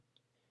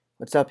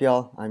What's up,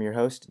 y'all? I'm your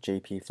host,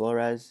 JP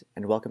Flores,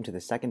 and welcome to the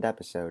second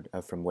episode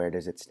of From Where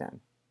Does It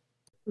Stem?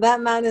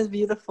 That man is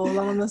beautiful,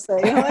 I want to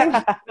say.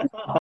 Like,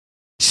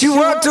 She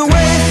walked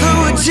away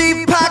through a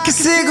cheap pack of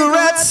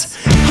cigarettes,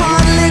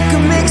 hard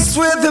liquor mixed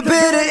with a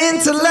bit of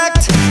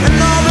intellect, and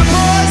all the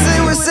boys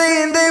they were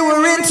saying they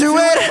were into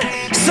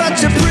it.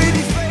 Such a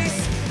pretty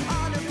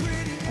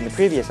face. In the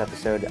previous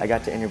episode, I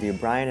got to interview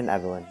Brian and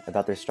Evelyn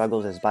about their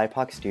struggles as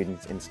BIPOC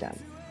students in STEM.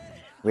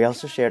 We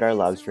also shared our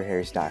loves for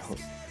Harry Styles.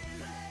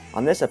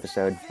 On this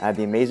episode, I had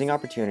the amazing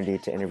opportunity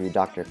to interview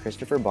Dr.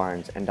 Christopher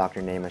Barnes and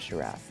Dr. Naima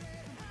Sharaf.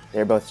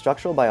 They are both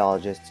structural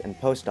biologists and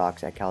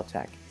postdocs at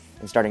Caltech,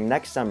 and starting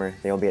next summer,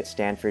 they will be at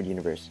Stanford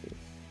University.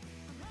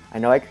 I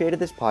know I created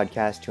this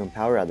podcast to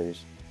empower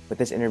others, but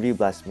this interview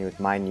blessed me with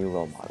my new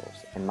role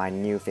models and my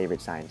new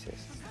favorite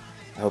scientists.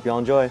 I hope y'all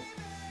enjoy.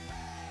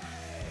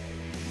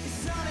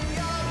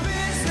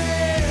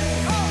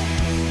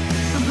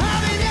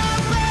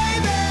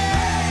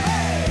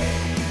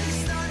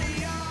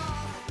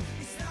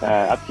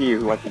 Up to you.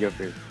 Who wants to go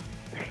first?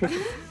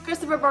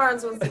 Christopher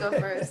Barnes wants to go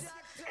first.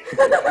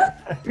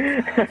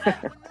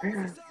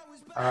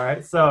 All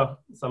right, so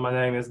my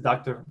name is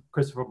Dr.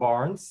 Christopher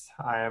Barnes.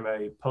 I am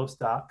a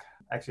postdoc,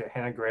 actually a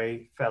Hannah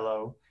Gray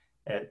Fellow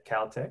at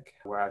Caltech,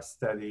 where I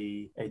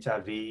study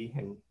HIV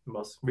and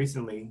most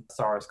recently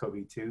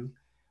SARS-CoV-2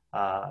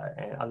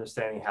 and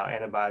understanding how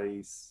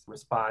antibodies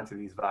respond to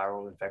these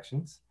viral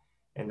infections.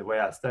 And the way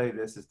I study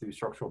this is through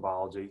structural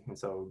biology.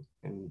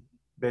 And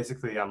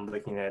basically I'm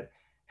looking at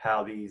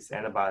how these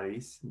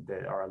antibodies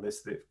that are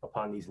elicited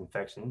upon these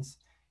infections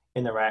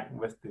interact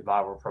with the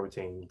viral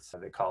proteins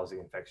that cause the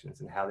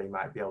infections and how they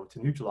might be able to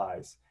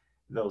neutralize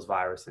those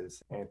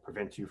viruses and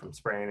prevent you from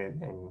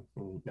spreading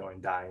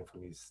and dying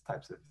from these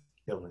types of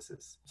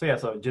illnesses.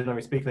 So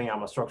generally speaking,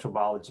 I'm a structural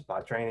biologist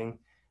by training.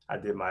 I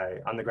did my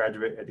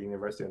undergraduate at the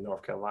University of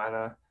North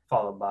Carolina,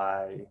 followed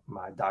by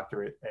my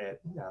doctorate at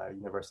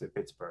University of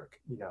Pittsburgh,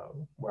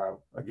 where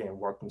I, again,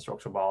 worked in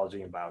structural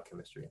biology and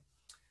biochemistry.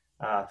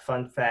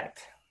 Fun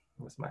fact.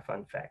 What's my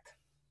fun fact?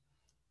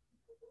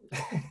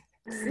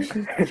 It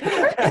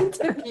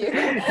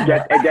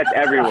gets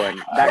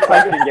everyone. That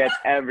question gets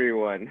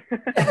everyone.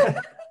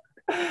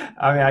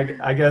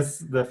 I guess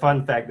the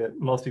fun fact that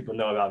most people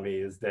know about me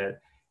is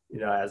that,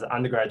 as an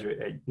undergraduate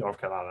at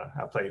North Carolina,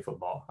 I played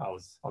football. I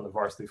was on the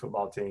varsity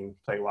football team,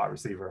 played wide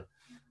receiver,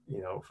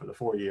 for the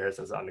 4 years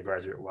as an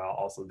undergraduate while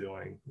also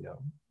doing,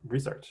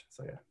 research.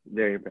 So, yeah.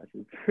 Very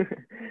impressive.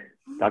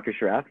 Dr.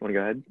 Sharaf, want to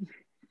go ahead?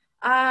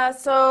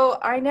 So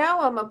right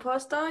now I'm a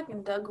postdoc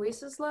in Doug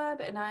Reese's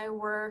lab, and I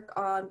work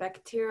on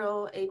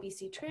bacterial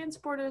ABC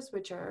transporters,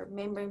 which are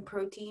membrane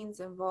proteins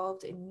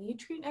involved in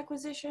nutrient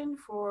acquisition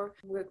for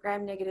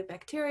gram-negative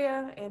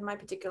bacteria, and my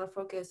particular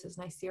focus is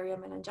Neisseria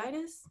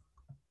meningitis.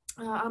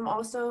 I'm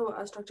also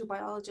a structural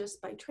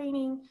biologist by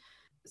training,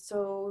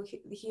 so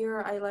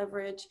here I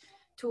leverage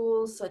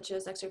tools such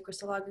as X-ray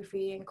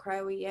crystallography and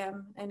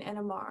cryo-EM and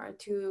NMR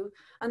to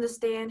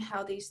understand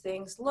how these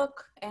things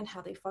look and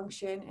how they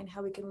function and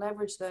how we can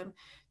leverage them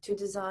to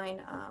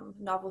design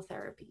novel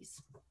therapies.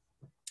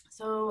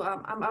 So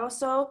I'm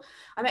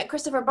at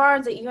Christopher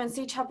Barnes at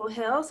UNC Chapel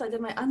Hill, so I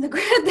did my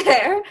undergrad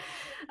there,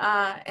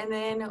 and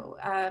then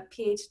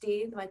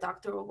PhD, my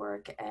doctoral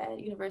work at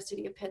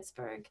University of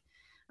Pittsburgh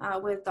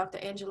with Dr.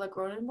 Angela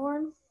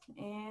Gronenborn.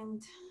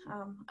 And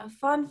a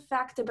fun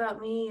fact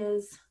about me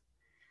is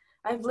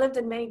I've lived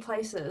in many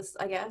places,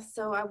 I guess.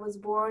 So I was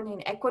born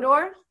in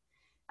Ecuador.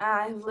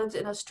 I've lived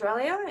in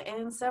Australia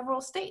and several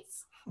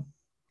states.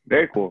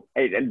 Very cool.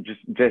 Hey, and just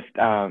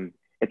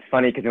it's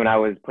funny because when I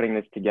was putting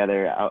this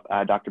together,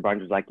 Dr.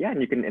 Barnes was like, "Yeah,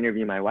 and you can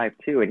interview my wife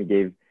too," and he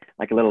gave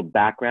like a little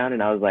background,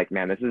 and I was like,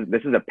 "Man, this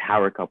is a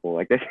power couple.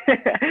 Like this,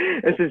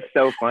 this is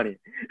so funny."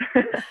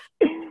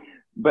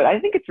 But I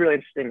think it's really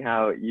interesting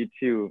how you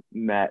two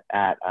met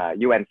at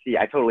UNC.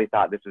 I totally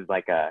thought this was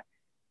like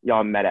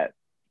y'all met at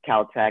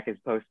Caltech as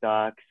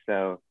postdocs,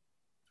 so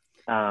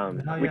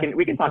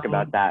we can talk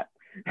about that.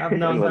 I've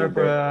known her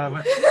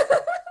for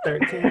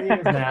 13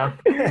 years now.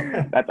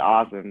 That's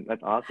awesome.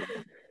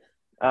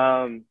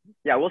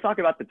 Yeah, we'll talk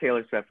about the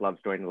Taylor Swift love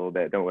story in a little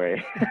bit. Don't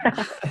worry.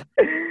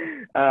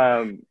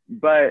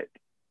 But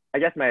I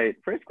guess my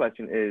first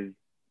question is,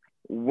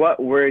 what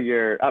were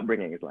your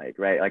upbringings like,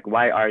 right? Like,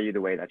 why are you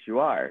the way that you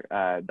are?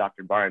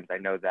 Dr. Barnes, I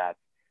know that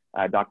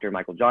Dr.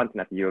 Michael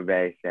Johnson at the U of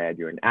A said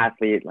you're an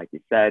athlete, like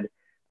you said.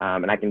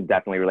 And I can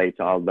definitely relate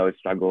to all those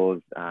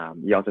struggles.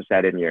 You also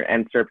said in your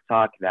NSERP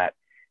talk that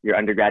your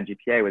undergrad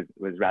GPA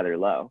was rather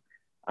low.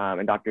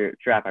 And Dr.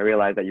 Sharaf, I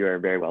realize that you are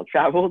very well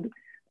traveled.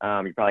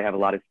 You probably have a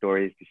lot of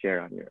stories to share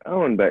on your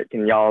own, but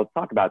can y'all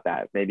talk about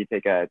that? Maybe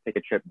take a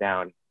trip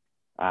down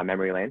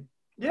memory lane.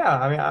 Yeah,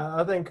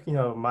 I think,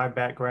 my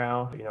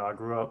background, I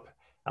grew up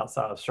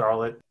outside of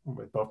Charlotte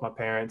with both my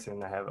parents,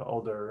 and I have an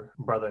older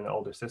brother and an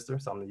older sister,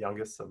 so I'm the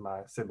youngest of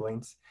my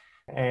siblings.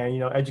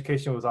 And,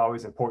 education was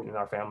always important in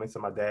our family. So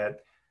my dad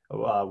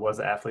was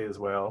an athlete as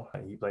well.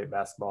 He played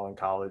basketball in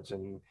college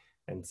and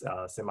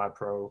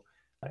semi-pro.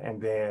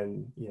 And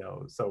then,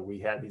 so we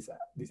had these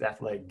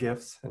athletic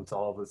gifts, and so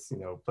all of us,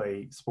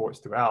 played sports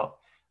throughout.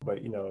 But,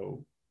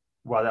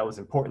 while that was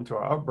important to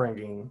our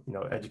upbringing,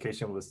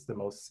 education was the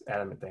most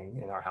adamant thing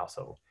in our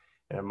household.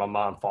 And my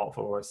mom fought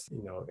for us,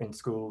 in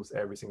schools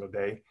every single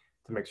day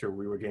to make sure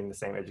we were getting the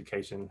same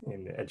education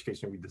and the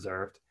education we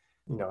deserved.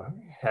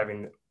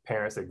 Having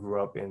parents that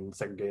grew up in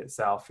segregated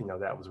South,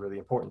 that was really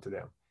important to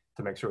them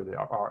to make sure that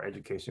our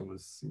education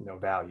was,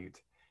 valued.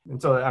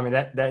 And so,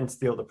 that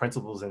instilled the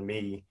principles in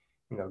me,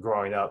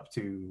 growing up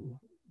to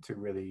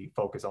really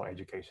focus on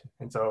education.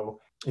 And so,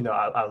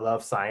 I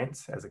love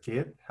science as a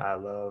kid. I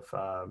love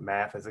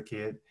math as a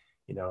kid.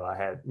 I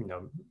had,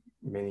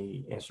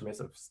 many instruments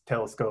of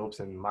telescopes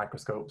and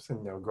microscopes,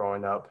 and,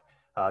 growing up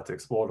to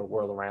explore the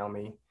world around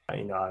me.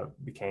 I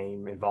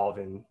became involved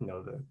in,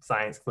 the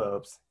science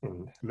clubs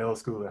in middle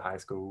school and high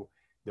school,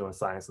 doing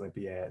science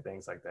Olympiad,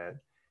 things like that.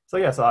 So,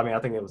 yeah, I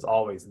think it was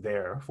always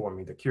there for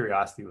me. The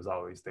curiosity was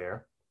always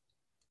there.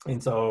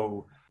 And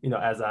so,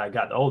 as I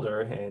got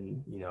older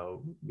and,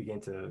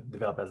 began to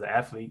develop as an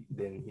athlete,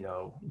 then,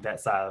 that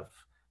side of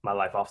my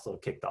life also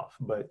kicked off.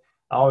 But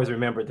I always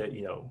remembered that,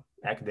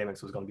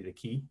 academics was going to be the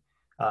key.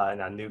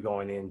 And I knew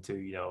going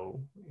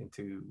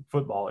into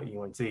football at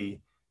UNC,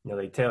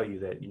 they tell you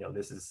that,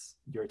 this is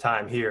your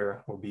time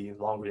here will be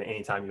longer than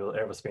any time you'll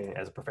ever spend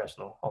as a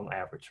professional on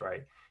average,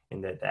 right?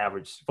 And that the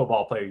average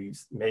football player,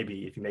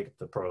 maybe if you make it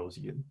to pros,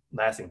 you're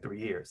lasting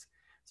 3 years.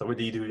 So what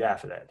do you do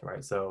after that,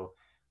 right? So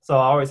I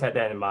always had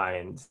that in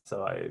mind.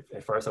 So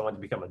at first I wanted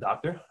to become a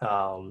doctor,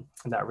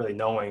 not really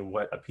knowing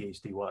what a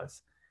PhD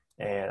was.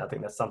 And I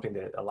think that's something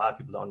that a lot of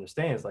people don't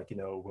understand is like,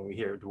 when we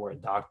hear the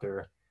word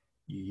doctor,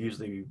 you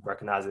usually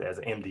recognize it as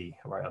an MD,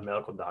 right? A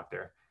medical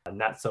doctor,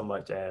 not so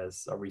much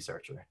as a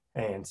researcher.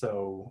 And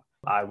so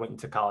I went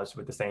into college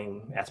with the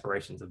same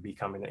aspirations of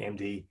becoming an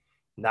MD,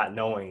 not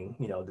knowing,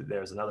 that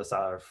there's another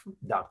side of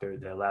doctor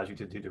that allows you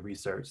to do the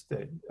research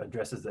that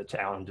addresses the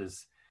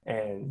challenges.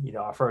 And,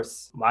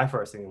 my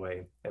first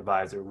anyway,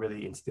 advisor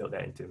really instilled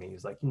that into me.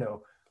 He's like,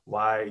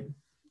 why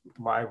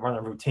run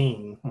a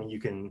routine when you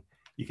can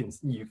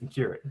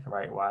cure it,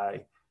 right?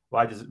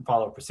 Why just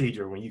follow a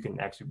procedure when you can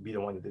actually be the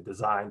one to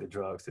design the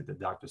drugs that the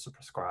doctors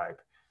prescribe,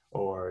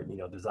 or,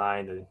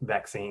 design the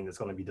vaccine that's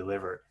going to be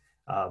delivered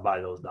by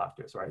those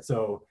doctors, right?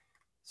 So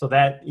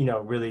that,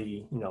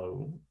 really,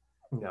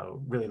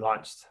 really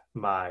launched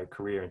my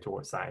career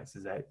towards science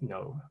is that,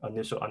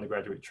 initial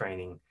undergraduate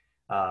training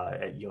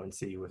at UNC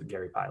with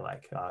Gary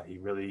Pilak. He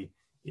really,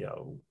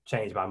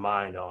 changed my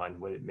mind on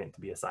what it meant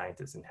to be a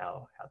scientist and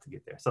how to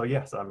get there. So,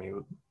 yeah,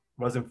 it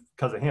wasn't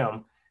because of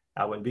him,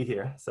 I wouldn't be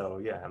here. So,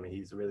 yeah,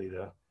 he's really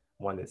the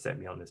one that set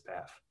me on this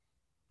path.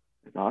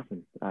 That's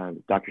awesome.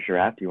 Dr.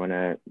 Sharaf, do you want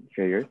to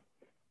share yours?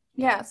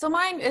 Yeah, so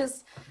mine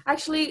is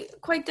actually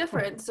quite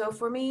different. So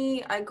for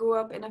me, I grew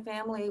up in a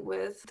family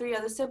with 3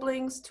 other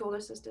siblings, 2 older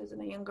sisters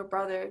and a younger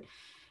brother.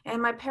 And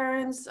my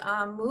parents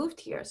moved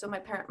here. So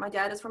my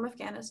dad is from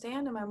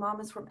Afghanistan and my mom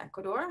is from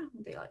Ecuador.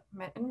 They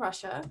met in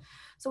Russia.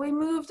 So we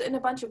moved in a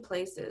bunch of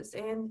places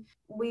and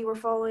we were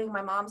following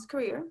my mom's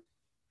career.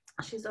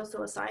 She's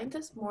also a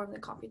scientist, more on the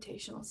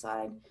computational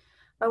side.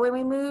 But when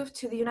we moved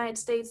to the United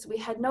States, we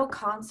had no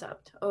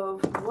concept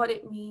of what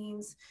it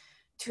means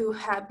to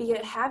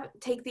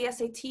take the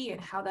SAT and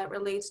how that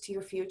relates to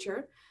your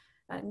future.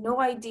 No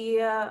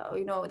idea,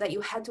 that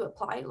you had to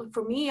apply.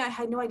 For me, I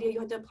had no idea you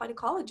had to apply to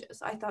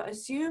colleges. I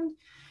assumed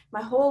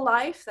my whole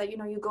life that,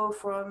 you go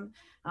from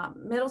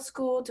middle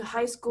school to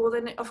high school,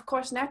 then of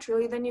course,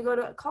 naturally, then you go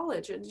to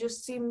college. It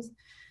just seems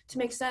to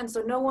make sense.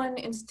 So no one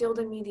instilled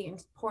in me the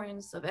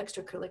importance of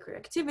extracurricular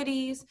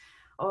activities,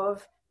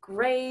 of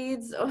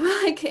grades, or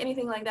like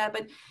anything like that.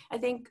 But I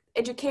think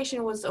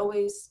education was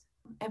always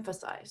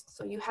emphasized.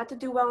 So you had to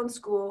do well in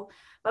school,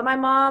 but my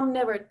mom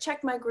never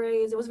checked my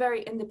grades. It was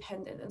very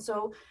independent. And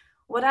so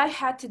what I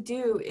had to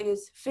do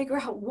is figure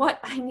out what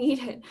I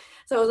needed.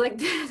 So I was like,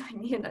 I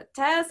needed a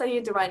test. I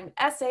needed to write an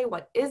essay.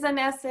 What is an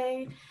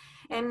essay?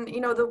 And,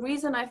 the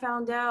reason I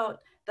found out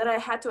that I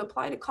had to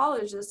apply to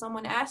college is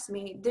someone asked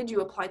me, did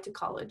you apply to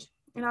college?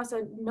 And I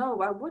said, no,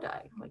 why would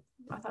I?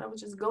 I thought I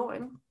was just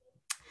going.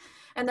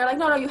 And they're like,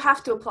 no, you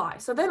have to apply.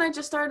 So then I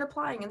just started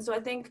applying. And so I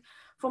think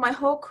for my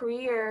whole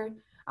career,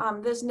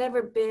 there's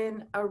never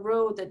been a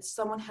road that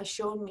someone has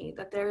shown me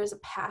that there is a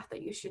path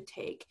that you should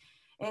take.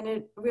 And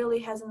it really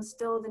has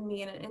instilled in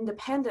me an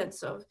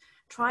independence of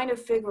trying to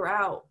figure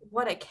out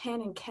what I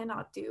can and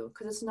cannot do,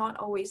 because it's not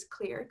always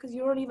clear, because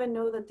you don't even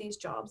know that these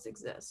jobs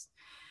exist.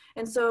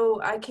 And so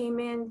I came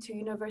into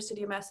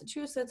University of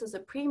Massachusetts as a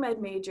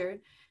pre-med major,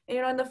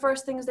 and the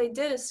first things they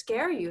did is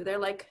scare you. They're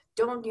like,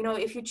 don't,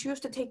 if you choose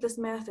to take this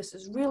math, this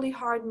is really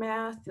hard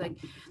math. Like,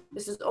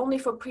 this is only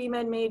for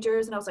pre-med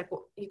majors. And I was like,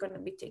 well, you're going to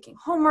be taking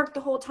homework the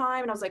whole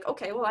time. And I was like,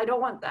 okay, well, I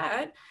don't want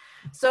that.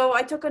 So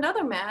I took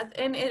another math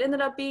and it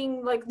ended up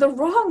being like the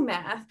wrong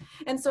math.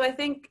 And so I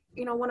think,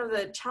 one of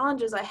the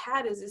challenges I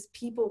had is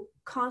people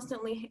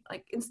constantly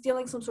like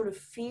instilling some sort of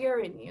fear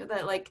in you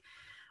that like,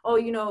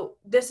 oh,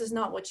 this is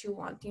not what you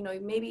want.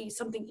 Maybe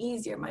something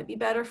easier might be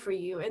better for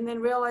you. And then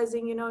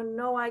realizing,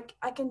 no,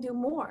 I can do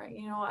more.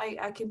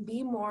 I can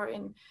be more.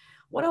 And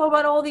what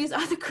about all these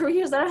other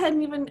careers that I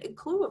hadn't even a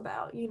clue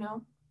about,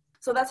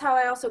 So that's how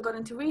I also got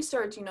into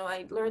research. You know,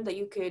 I learned that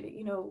you could,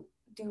 you know,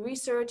 do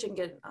research and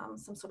get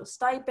some sort of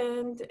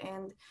stipend,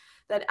 and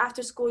that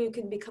after school you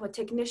can become a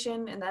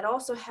technician, and that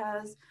also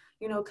has,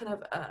 you know, kind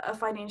of a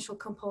financial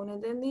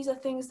component. And these are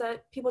things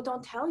that people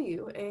don't tell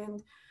you.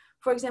 And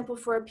for example,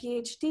 for a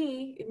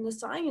PhD in the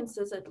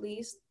sciences, at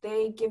least,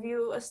 they give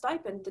you a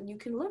stipend that you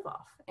can live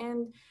off.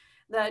 And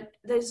that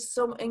there's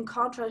some, in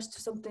contrast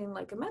to something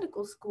like a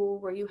medical school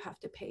where you have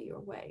to pay your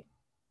way.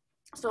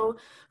 So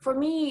for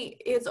me,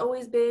 it's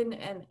always been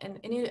an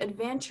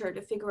adventure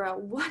to figure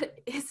out what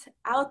is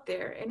out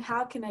there and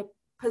how can I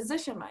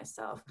position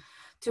myself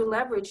to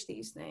leverage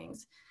these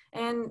things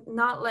and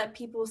not let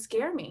people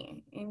scare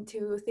me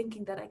into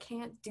thinking that I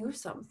can't do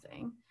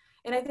something.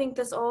 And I think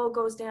this all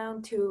goes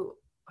down to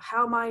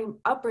how my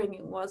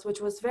upbringing was, which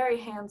was very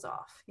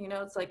hands-off. You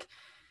know, it's like,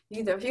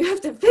 either you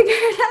have to figure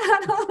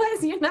it out,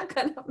 otherwise you're not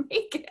going to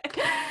make it.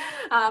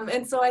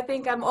 And so I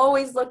think I'm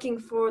always looking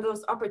for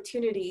those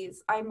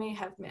opportunities I may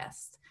have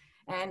missed.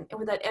 And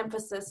with that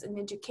emphasis in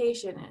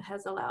education, it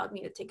has allowed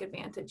me to take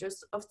advantage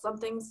of some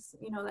things,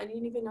 you know, that I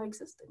didn't even know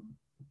existed.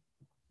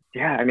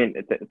 Yeah, I mean,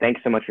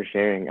 thanks so much for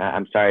sharing.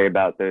 I'm sorry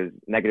about those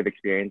negative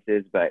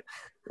experiences, but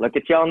look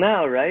at y'all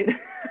now, right?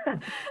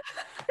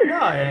 No,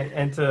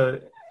 and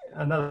to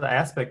another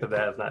aspect of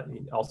that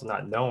is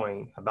not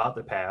knowing about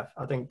the path.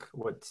 I think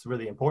what's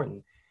really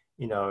important,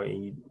 you know,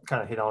 and you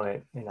kind of hit on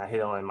it, and I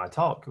hit on it in my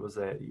talk, was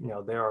that, you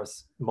know, there are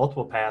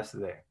multiple paths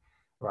there,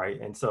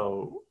 right? And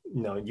so,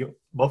 you know,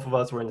 both of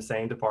us were in the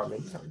same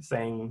department,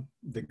 same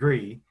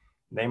degree.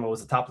 Naima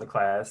was the top of the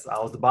class. I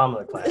was the bottom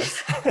of the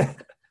class.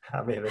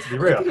 I mean, let's be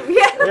real.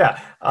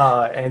 Yeah.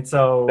 And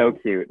so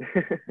cute.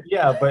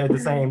 Yeah, but at the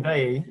same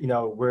day, you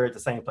know, we're at the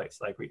same place.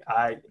 Like you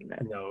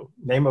know,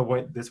 Naima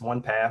went this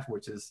one path,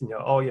 which is, you know,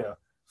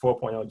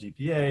 4.0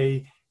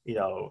 GPA, you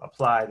know,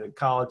 apply to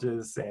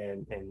colleges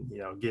and, you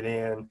know, get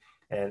in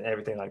and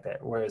everything like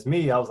that. Whereas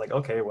me, I was like,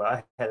 okay, well,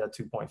 I had a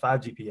 2.5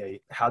 GPA.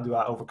 How do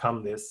I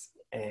overcome this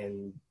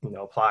and, you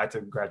know, apply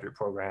to graduate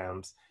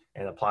programs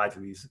and apply to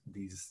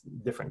these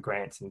different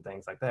grants and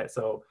things like that.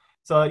 So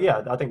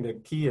yeah, I think the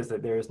key is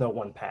that there is no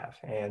one path,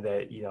 and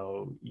that, you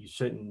know,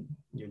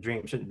 your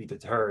dream shouldn't be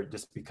deterred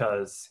just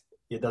because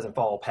it doesn't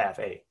follow path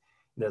A.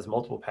 There's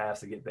multiple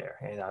paths to get there.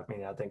 And I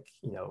mean, I think,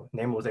 you know,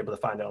 Naima was able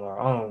to find it on our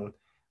own,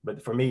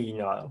 but for me, you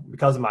know,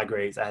 because of my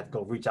grades, I had to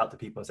go reach out to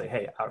people and say,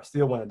 hey, I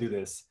still want to do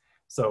this.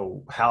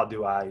 So how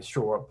do I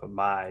shore up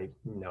my,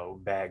 you know,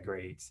 bad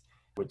grades?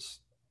 Which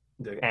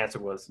the answer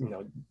was, you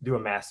know, do a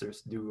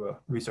master's, do a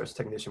research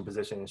technician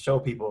position, and show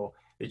people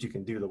that you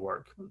can do the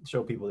work,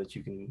 show people that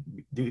you can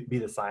be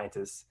the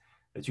scientist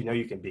that you know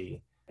you can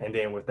be. And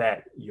then with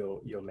that,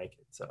 you'll make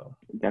it. So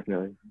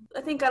definitely.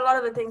 I think a lot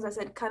of the things I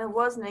said kind of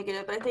was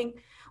negative. I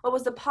think what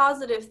was the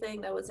positive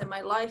thing that was in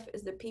my life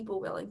is the people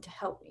willing to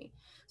help me.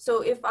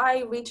 So if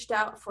I reached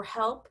out for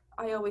help,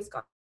 I always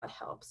got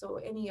help. So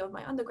any of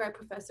my undergrad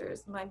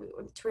professors, my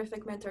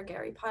terrific mentor,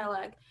 Gary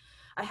Pilak,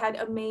 I had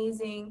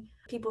amazing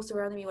people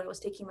surrounding me when I was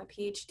taking my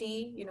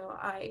PhD. You know,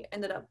 I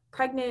ended up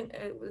pregnant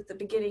at the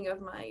beginning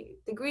of my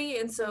degree.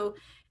 And so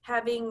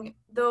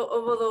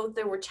although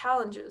there were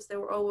challenges, there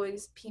were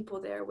always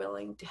people there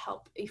willing to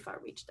help if I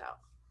reached out.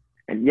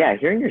 And yeah,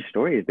 hearing your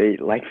stories, they,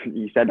 like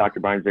you said, Dr.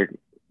 Barnes, they're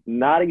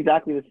not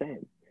exactly the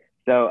same.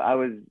 So I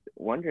was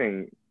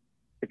wondering,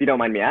 if you don't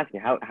mind me asking,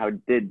 how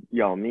did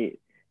y'all meet?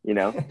 You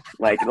know,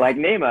 like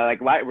Naima, like,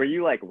 why were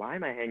you like, why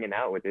am I hanging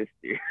out with this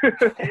dude?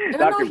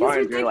 Dr.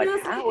 Barnes, you're like,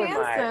 how am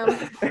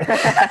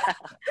I?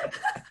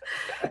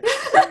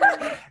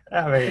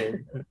 I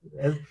mean,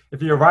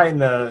 if you're writing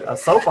a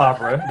soap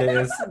opera,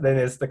 then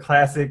it's the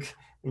classic,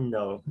 you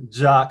know,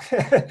 jock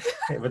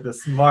with the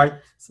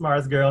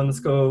smartest girl in the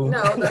school.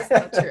 No, that's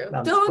not true.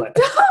 Don't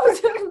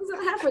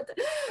happen.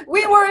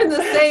 We were in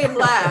the same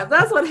lab.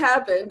 That's what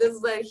happened.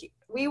 It's like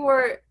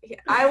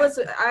I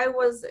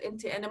was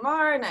into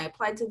NMR and I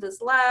applied to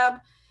this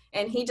lab,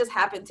 and he just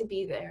happened to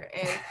be there.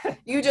 And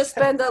you just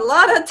spend a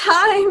lot of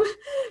time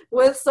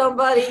with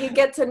somebody, you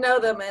get to know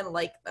them and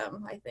like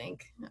them, I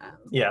think.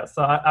 Yeah,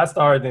 so I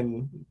started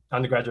in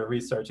undergraduate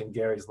research in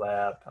Gary's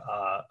lab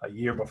a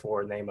year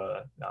before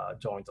Naima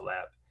joined the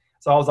lab.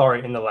 So I was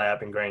already in the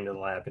lab, ingrained in the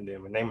lab, and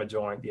then when Naima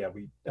joined,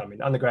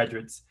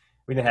 undergraduates,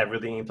 we didn't have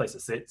really any place to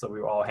sit, so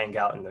we would all hang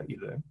out in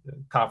either the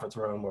conference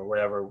room or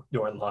wherever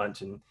during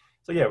lunch. And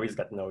so, yeah, we just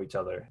got to know each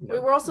other. You know. We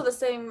were also the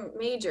same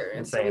major,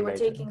 and so we were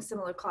taking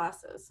similar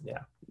classes. Yeah.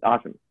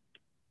 Awesome.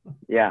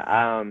 Yeah.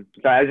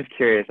 So I was just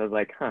curious. I was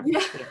like,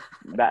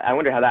 Yeah. I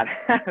wonder how that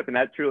happened.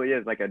 That truly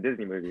is like a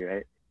Disney movie,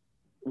 right?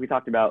 We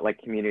talked about like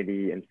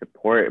community and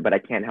support, but I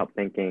can't help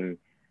thinking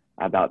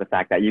about the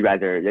fact that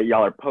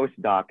y'all are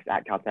postdocs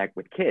at Caltech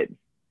with kids,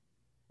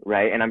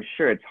 right? And I'm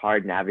sure it's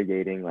hard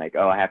navigating, like,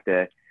 I have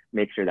to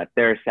make sure that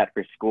they're set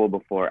for school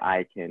before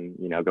I can,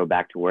 you know, go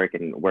back to work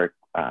and work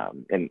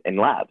in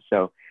labs.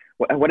 So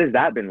what has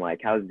that been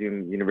like? How's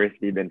Zoom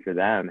University been for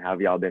them? How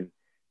have y'all been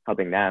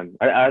helping them?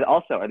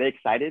 Are they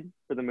excited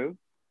for the move?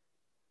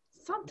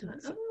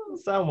 Sometimes.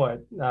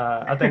 Somewhat.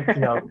 I think, you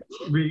know,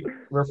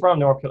 we're from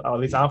North Carolina, at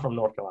least I'm from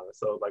North Carolina.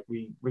 So like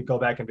we go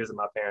back and visit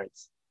my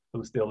parents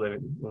who still live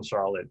in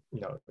Charlotte,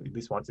 at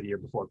least once a year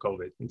before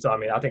COVID. And so, I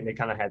mean, I think they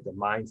kind of had the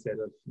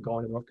mindset of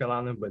going to North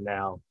Carolina, but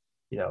now,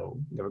 they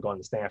were going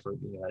to Stanford.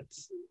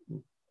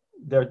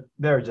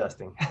 They're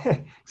adjusting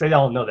because they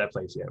don't know that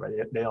place yet, right?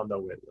 They don't know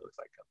what it looks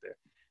like up there.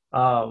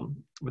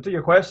 But to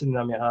your question,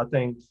 I mean, I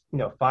think,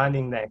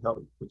 finding that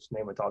help, which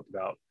Naima talked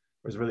about,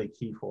 was really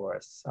key for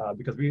us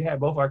because we had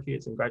both our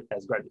kids as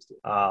graduate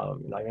students.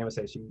 Like Naima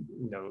said,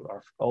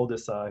 our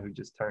oldest son, who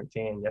just turned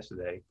 10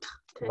 yesterday,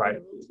 right,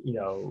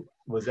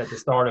 was at the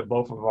start of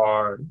both of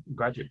our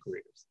graduate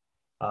careers.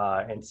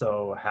 And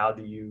so how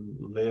do you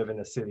live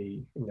in a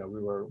city? We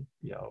were,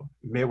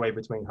 midway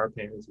between her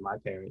parents and my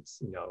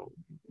parents,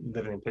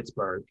 living in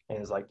Pittsburgh. And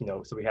it's like,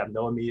 so we have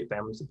no immediate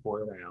family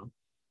support around.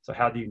 So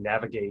how do you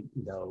navigate,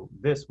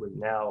 this with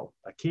now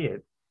a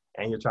kid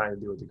and you're trying to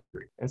do a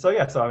degree? And so,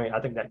 I mean, I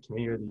think that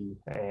community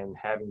and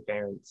having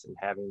parents and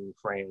having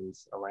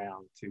friends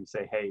around to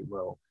say, hey,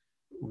 well,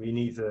 we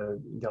need to,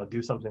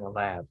 do something in the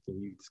lab. Can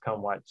you just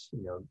come watch,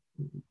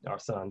 our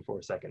son for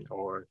a second?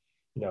 Or,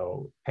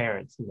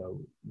 parents,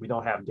 we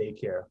don't have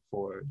daycare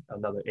for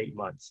another 8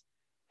 months.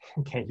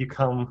 Can you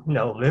come,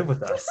 live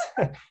with us?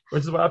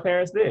 Which is what our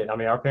parents did. I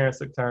mean, our parents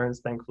took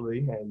turns,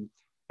 thankfully, and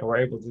were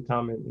able to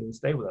come and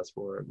stay with us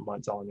for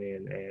months on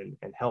end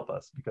and help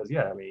us. Because,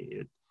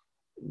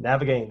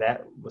 navigating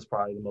that was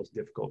probably the most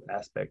difficult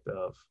aspect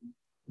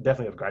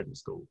definitely of graduate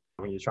school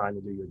when you're trying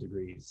to do your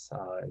degrees.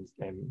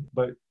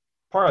 But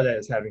part of that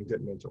is having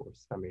good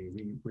mentors. I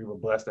mean, we were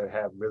blessed to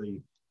have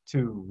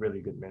two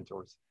really good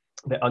mentors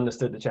that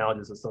understood the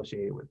challenges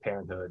associated with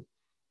parenthood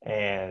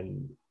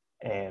and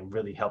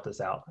really helped us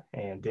out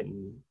and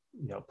didn't,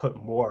 put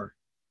more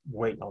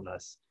weight on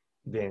us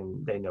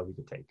than they know we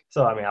could take.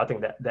 So, I mean, I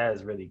think that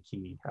is really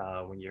key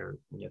when you're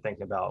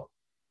thinking about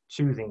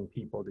choosing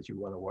people that you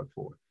want to work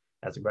for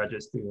as a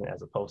graduate student,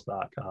 as a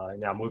postdoc.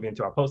 Now moving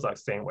into our postdoc,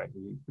 same way.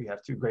 We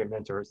have two great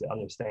mentors that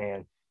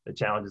understand the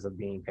challenges of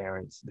being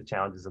parents, the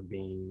challenges of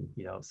being,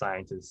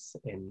 scientists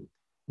in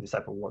this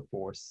type of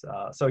workforce.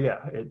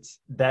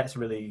 That's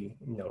really,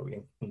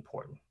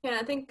 important. Yeah,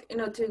 I think,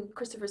 to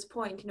Christopher's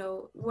point,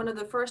 one of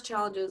the first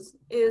challenges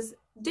is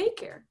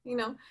daycare,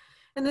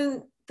 and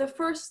then the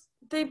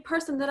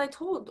person that I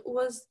told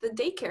was the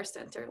daycare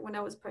center when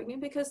I was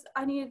pregnant, because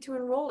I needed to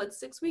enroll at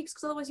 6 weeks,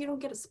 because otherwise you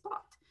don't get a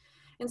spot.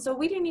 And so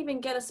we didn't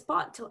even get a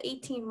spot till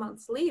 18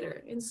 months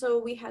later. And so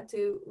we had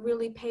to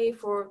really pay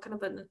for kind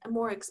of a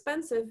more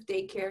expensive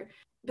daycare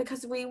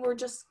because we're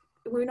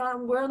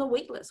on a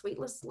wait list. Wait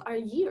lists are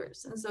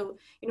years. And so,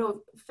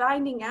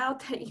 finding out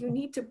that you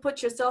need to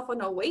put yourself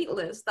on a wait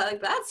list,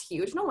 that's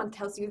huge. No one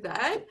tells you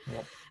that.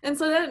 Yep. And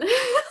so then,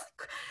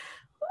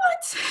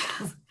 what?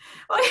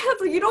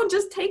 So you don't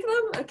just take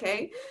them?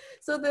 Okay.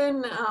 So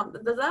then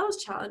that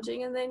was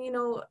challenging. And then,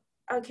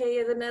 okay,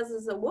 and then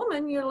as a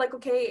woman, you're like,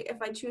 okay,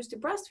 if I choose to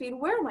breastfeed,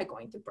 where am I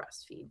going to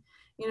breastfeed?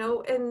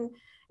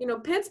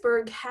 And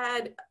Pittsburgh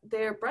had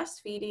their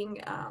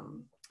breastfeeding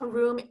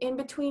room in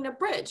between a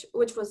bridge,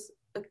 which was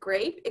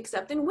great,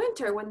 except in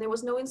winter when there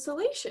was no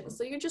insulation.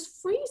 So you're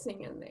just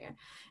freezing in there.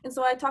 And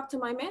so I talked to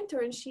my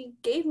mentor and she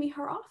gave me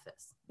her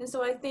office. And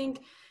so I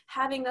think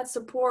having that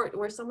support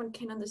where someone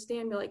can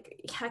understand me, like,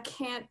 I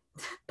can't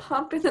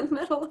pump in the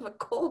middle of a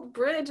cold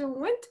bridge in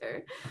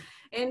winter.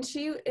 And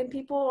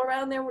people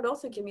around there would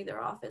also give me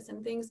their office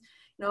and things.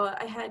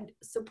 I had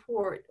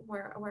support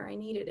where I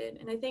needed it.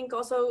 And I think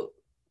also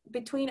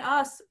between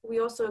us, we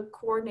also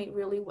coordinate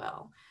really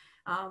well.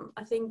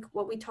 I think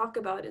what we talk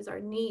about is our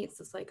needs.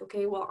 It's like,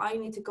 okay, well, I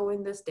need to go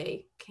in this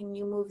day. Can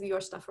you move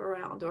your stuff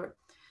around? Or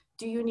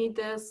do you need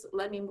this?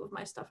 Let me move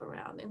my stuff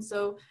around. And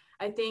so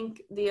I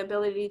think the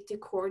ability to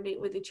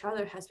coordinate with each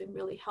other has been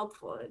really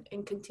helpful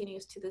and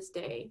continues to this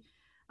day.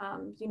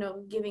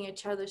 Giving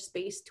each other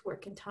space to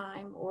work in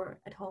time or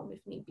at home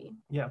if need be.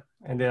 Yeah.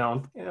 And then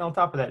on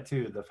top of that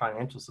too, the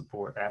financial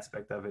support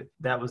aspect of it,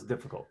 that was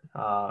difficult.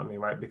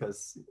 Right.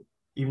 Because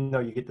even though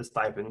you get the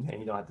stipend and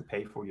you don't have to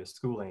pay for your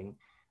schooling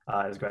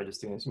as graduate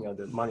students,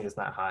 the money is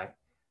not high.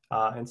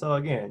 And so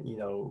again,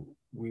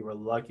 we were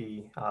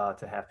lucky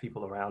to have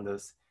people around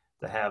us,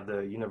 to have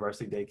the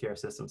university daycare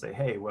system say,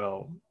 hey,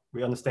 well,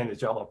 we understand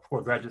that y'all are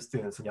poor graduate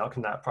students and y'all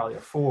cannot probably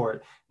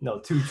afford,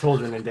 2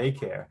 children in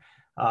daycare.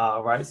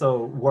 Right.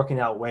 So working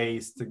out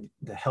ways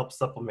to help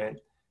supplement,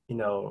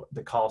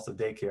 the cost of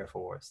daycare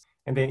for us.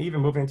 And then even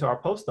moving into our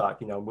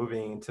postdoc,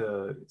 moving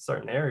into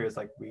certain areas,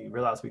 like we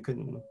realized we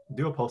couldn't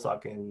do a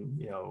postdoc in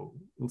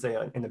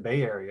the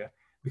Bay Area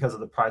because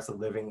of the price of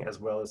living as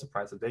well as the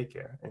price of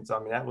daycare. And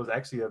so, that was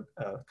actually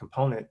a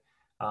component,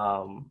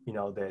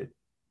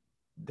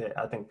 that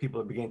I think people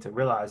are beginning to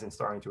realize and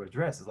starting to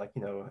address is like,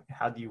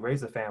 how do you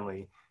raise a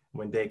family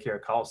when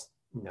daycare costs,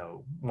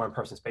 one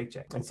person's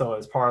paycheck? And so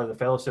as part of the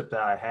fellowship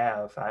that I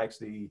have, I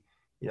actually,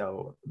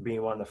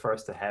 being one of the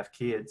first to have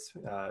kids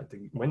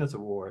to win this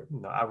award,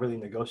 I really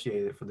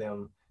negotiated for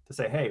them to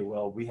say, hey,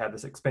 well, we have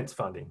this expense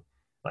funding.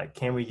 Like,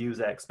 can we use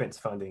that expense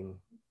funding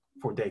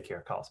for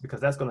daycare costs? Because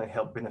that's going to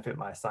help benefit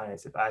my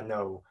science if I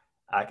know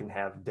I can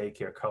have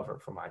daycare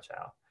covered for my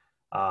child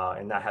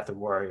and not have to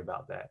worry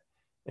about that.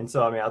 And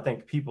so, I mean, I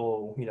think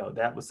people,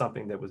 that was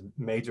something that was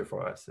major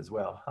for us as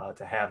well,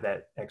 to have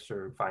that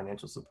extra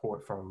financial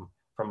support from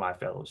my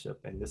fellowship.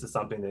 And this is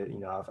something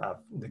that,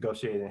 I've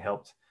negotiated and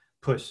helped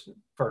push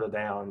further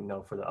down,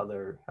 for the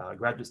other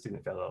graduate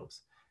student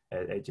fellows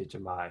at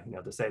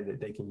HHMI, to say that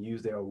they can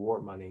use their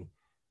award money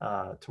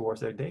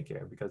towards their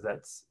daycare, because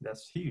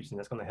that's huge. And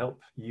that's going to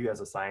help you as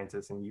a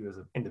scientist and you as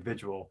an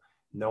individual,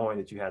 knowing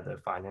that you have the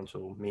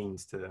financial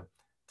means to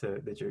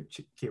that your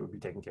kid would be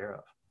taken care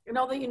of. And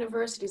all the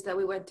universities that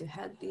we went to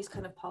had these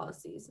kind of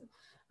policies.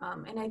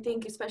 And I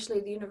think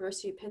especially the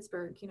University of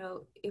Pittsburgh,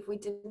 if we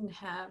didn't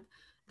have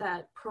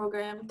that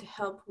program to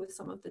help with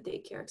some of the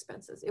daycare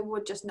expenses, it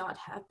would just not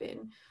have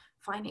been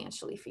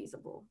financially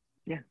feasible.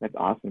 Yeah, that's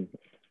awesome.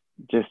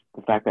 Just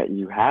the fact that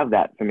you have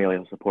that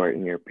familial support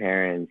in your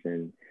parents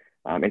and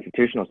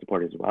institutional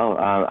support as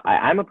well.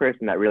 I'm a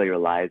person that really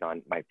relies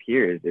on my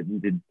peers.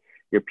 Did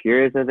your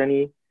peers have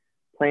any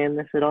play in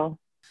this at all?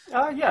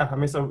 Yeah, I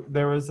mean, so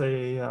there was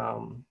a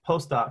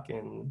postdoc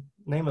in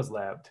Nema's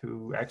lab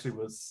who actually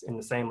was in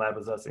the same lab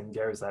as us in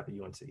Gary's lab at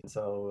UNC.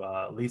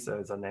 So Lisa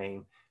is her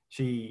name.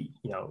 She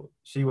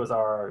was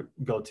our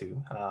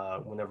go-to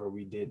whenever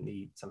we did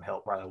need some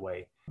help right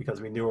away,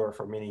 because we knew her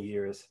for many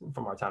years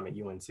from our time at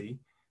UNC.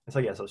 And so,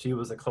 yeah, so she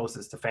was the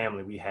closest to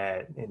family we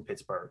had in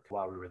Pittsburgh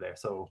while we were there.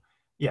 So,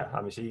 yeah,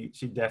 I mean,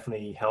 she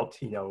definitely helped,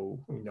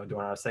 during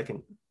our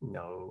second,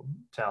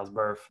 child's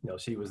birth.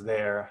 She was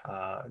there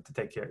to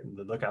take care,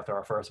 to look after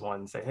our first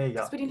one and say, hey,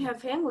 y'all. We didn't have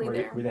family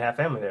there. We didn't have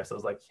family there. So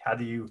it's like, how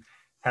do you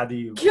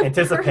Give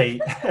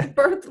anticipate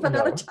birth of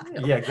another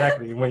child? Yeah,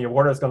 exactly. When your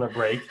water is going to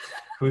break,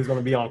 who's going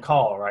to be on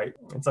call, right?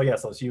 And so, yeah,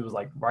 so she was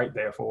like right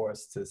there for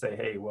us to say,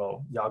 hey,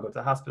 well, y'all go to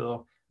the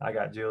hospital. I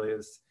got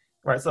Julius.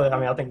 Right. So, I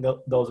mean, I think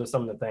those are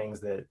some of the things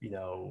that, we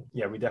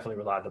definitely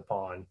relied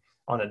upon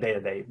on a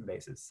day-to-day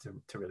basis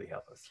to really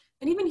help us.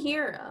 And even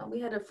here, we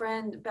had a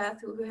friend, Beth,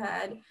 who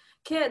had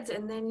kids,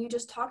 and then you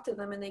just talk to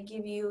them and they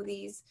give you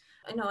these,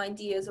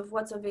 ideas of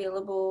what's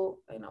available,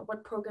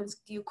 what programs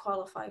do you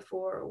qualify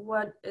for,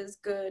 what is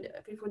good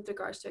with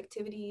regards to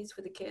activities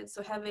for the kids.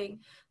 So having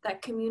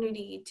that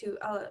community to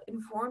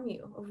inform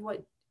you of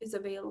what is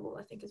available,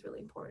 I think is really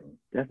important.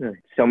 Definitely.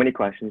 So many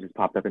questions just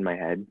popped up in my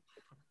head.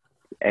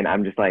 And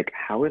I'm just like,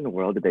 how in the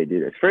world did they do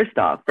this? First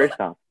off,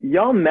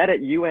 y'all met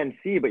at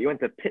UNC, but you went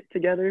to Pitt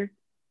together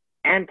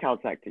and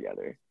Caltech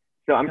together.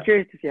 So I'm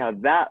curious to see how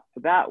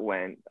that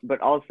went.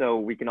 But also,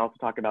 we can also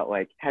talk about,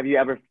 like, have you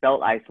ever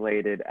felt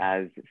isolated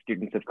as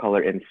students of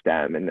color in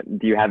STEM? And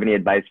do you have any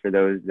advice for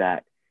those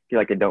that feel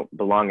like they don't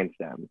belong in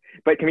STEM?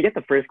 But can we get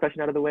the first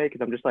question out of the way? Because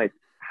I'm just like,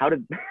 how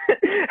did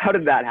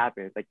that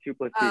happen? It's like 2 +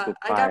 2 = 5.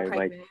 I got pregnant.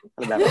 Like,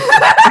 how did that work?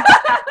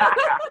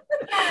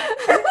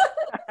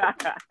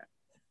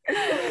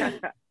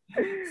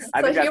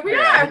 I think here we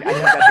are. I think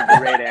that's a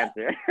great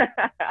answer.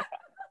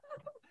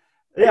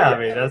 Yeah, I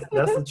mean,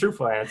 that's the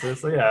truthful answer.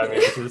 So, yeah, I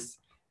mean, it's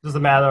just a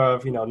matter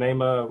of,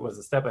 Nema was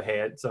a step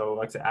ahead. So,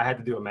 like I said, I had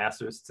to do a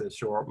master's to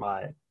shore up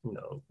my,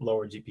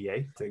 lower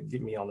GPA to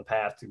get me on the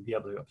path to be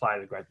able to apply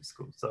to graduate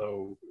school.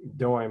 So,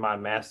 during my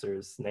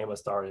master's, Nema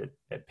started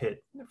at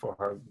Pitt for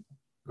her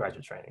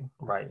graduate training,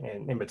 right?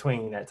 And in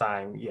between that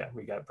time, yeah,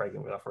 we got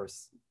pregnant with our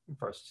first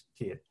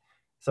kid.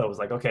 So it was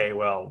like, okay,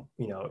 well,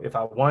 if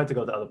I wanted to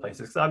go to other places,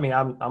 because I mean,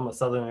 I'm a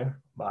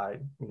Southerner by,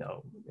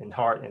 in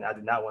heart, and I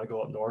did not want to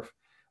go up north.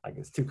 Like,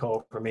 it's too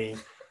cold for me.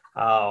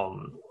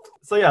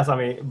 So yes, I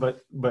mean,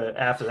 but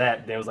after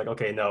that, then it was like,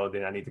 okay, no,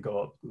 then I need to go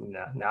up.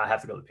 Now I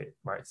have to go to Pitt,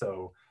 right?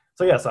 So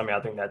yes, I mean, I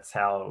think that's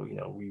how,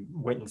 we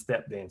went and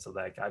stepped in. So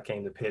like, I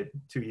came to Pitt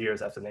 2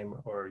 years after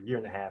Nema, or a year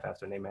and a half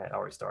after Nema had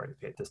already started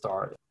Pitt to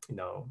start,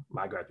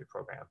 my graduate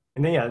program.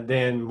 And then,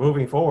 then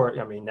moving forward,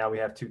 I mean, now we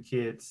have 2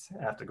 kids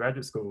after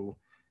graduate school.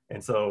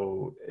 And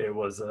so it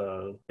was,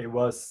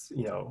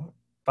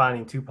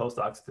 finding 2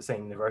 postdocs at the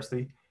same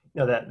university,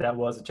 that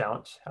was a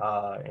challenge.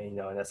 And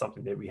that's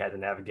something that we had to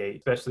navigate,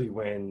 especially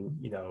when,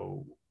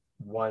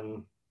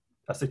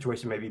 a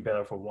situation may be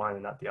better for one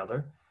and not the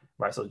other,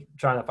 right? So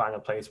trying to find a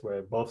place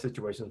where both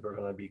situations were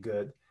going to be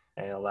good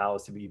and allow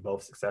us to be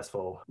both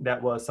successful,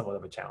 that was somewhat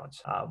of a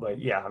challenge. But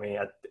yeah, I mean,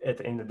 at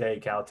the end of the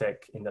day, Caltech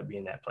ended up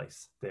being that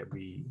place that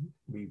we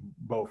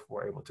both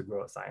were able to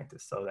grow as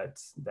scientists. So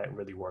that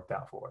really worked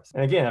out for us.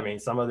 And again, I mean,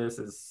 some of this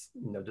is,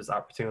 just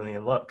opportunity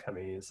and luck. I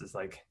mean, it's just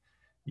like,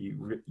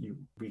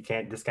 we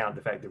can't discount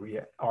the fact that we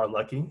are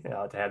lucky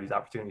to have these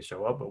opportunities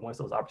show up. But once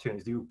those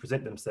opportunities do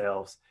present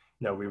themselves,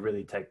 we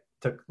really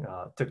took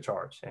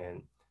charge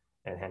and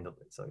handled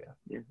it. So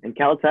yeah. And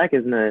Caltech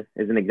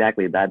isn't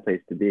exactly a bad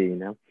place to be,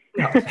 No,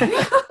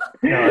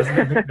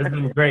 it's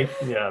been great,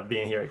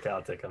 being here at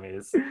Caltech. I mean,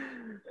 it's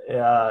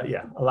a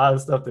lot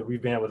of stuff that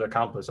we've been able to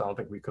accomplish, I don't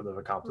think we could have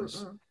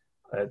accomplished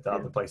at the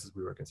other places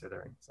we were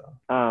considering. So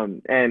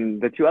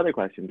and the 2 other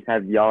questions: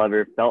 have y'all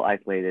ever felt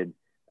isolated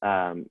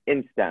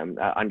in STEM,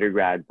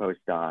 undergrad,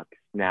 postdocs,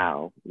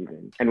 now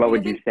even? And what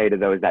would you say to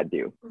those that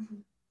do?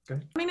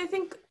 Okay. I mean, I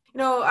think,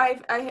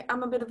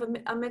 I'm a bit of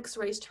a mixed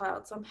race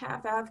child, so I'm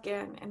half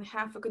Afghan and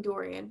half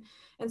Ecuadorian.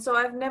 And so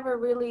I've never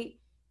really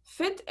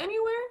fit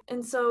anywhere.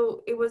 And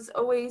so it was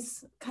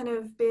always kind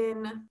of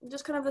been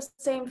just kind of the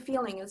same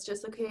feeling. It's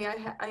just, okay,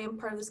 I am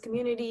part of this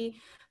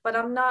community, but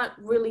I'm not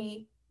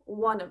really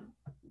one of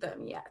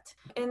them yet.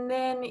 And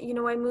then, you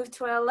know, I moved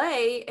to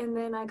LA, and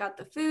then I got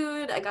the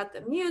food, I got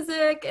the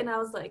music, and I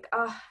was like,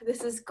 oh,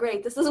 this is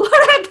great. This is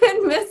what I've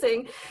been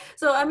missing.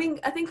 So, I mean,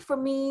 I think for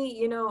me,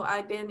 you know,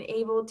 I've been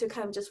able to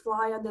kind of just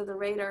fly under the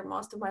radar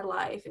most of my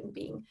life and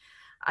being,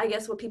 I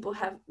guess, what people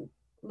have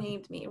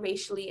named me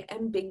racially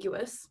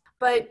ambiguous.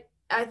 But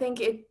I think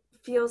it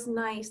feels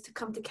nice to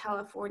come to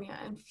California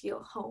and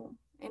feel home.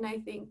 And I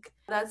think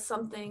that's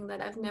something that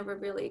I've never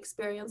really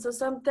experienced. So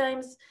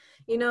sometimes,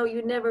 you know,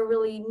 you never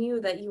really knew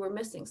that you were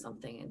missing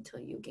something until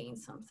you gained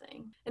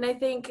something. And I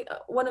think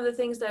one of the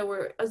things that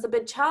was a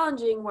bit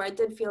challenging, where I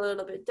did feel a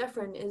little bit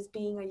different, is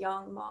being a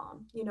young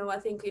mom. You know, I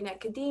think in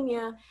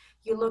academia,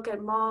 you look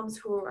at moms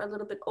who are a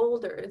little bit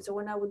older. And so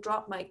when I would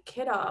drop my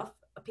kid off,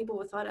 people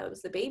would thought I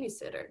was the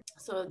babysitter.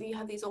 So you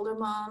have these older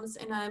moms,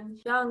 and I'm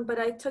young, but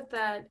I took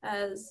that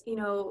as, you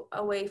know,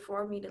 a way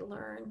for me to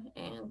learn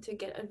and to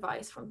get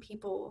advice from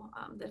people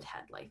that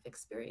had life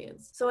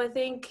experience. So I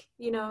think,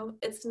 you know,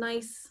 it's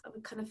nice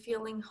kind of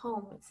feeling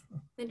home. It's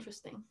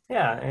interesting.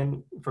 Yeah,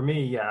 and for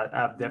me, yeah,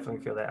 I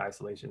definitely feel that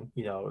isolation,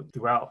 you know,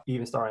 throughout,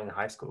 even starting in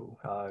high school,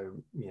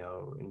 you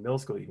know, in middle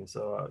school even.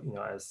 So, you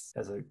know, as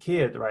a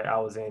kid, right, I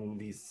was in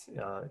these,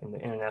 in the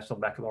International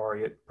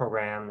Baccalaureate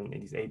program and in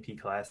these AP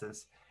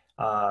classes,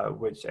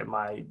 which at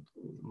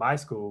my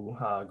school,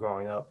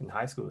 growing up in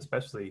high school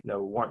especially, you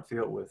know, weren't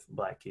filled with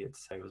Black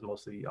kids. It was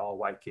mostly all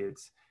white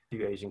kids,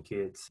 few Asian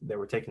kids that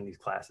were taking these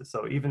classes.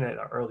 So even at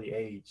an early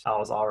age, I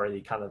was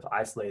already kind of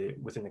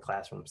isolated within the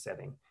classroom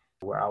setting,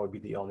 where I would be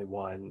the only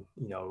one,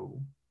 you know,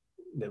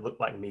 that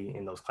looked like me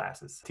in those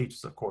classes.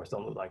 Teachers, of course,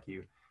 don't look like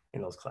you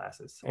in those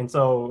classes. And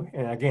so,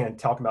 and again,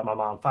 talking about my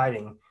mom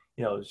fighting,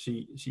 you know,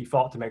 she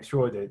fought to make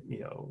sure that, you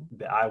know,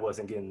 that I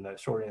wasn't getting the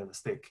short end of the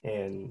stick,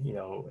 and, you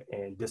know,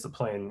 and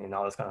discipline and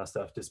all this kind of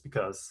stuff, just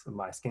because of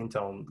my skin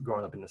tone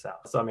growing up in the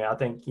South. So, I mean, I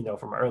think, you know,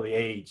 from an early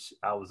age,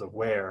 I was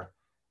aware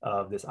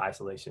of this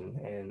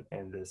isolation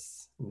and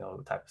this, you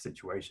know, type of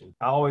situation.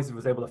 I always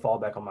was able to fall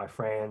back on my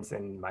friends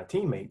and my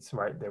teammates,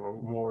 right? They were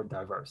more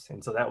diverse.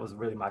 And so that was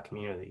really my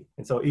community.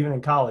 And so even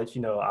in college,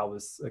 you know, I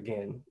was,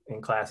 again, in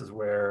classes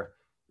where,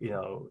 you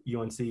know,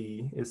 UNC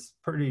is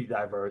pretty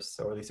diverse,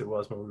 or at least it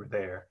was when we were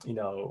there, you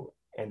know,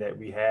 and that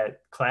we had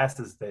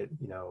classes that,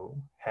 you know,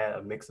 had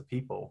a mix of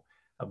people.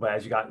 But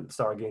as you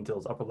started getting to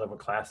those upper level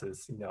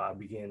classes, you know, I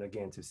began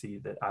again to see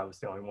that I was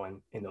the only one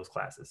in those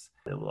classes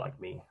that looked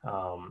like me.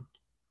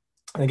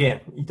 And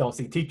again, you don't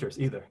see teachers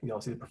either. You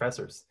don't see the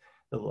professors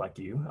that look like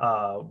you.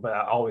 But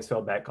I always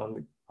fell back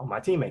on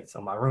my teammates,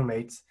 on my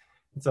roommates.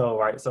 And so,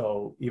 right,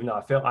 so even though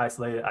I felt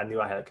isolated, I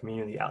knew I had a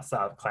community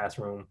outside of the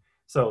classroom.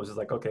 So it was just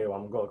like, okay, well,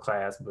 I'm gonna go to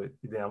class, but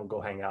then I'm gonna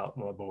go hang out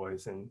with my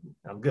boys, and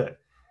I'm good.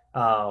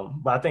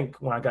 But I think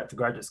when I got to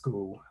graduate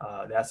school,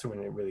 that's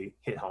when it really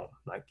hit home.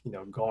 Like, you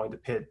know, going to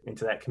Pitt,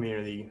 into that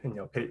community. And,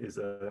 you know, Pitt is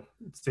a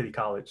city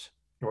college,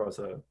 or it's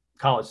a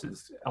college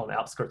that's on the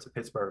outskirts of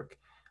Pittsburgh.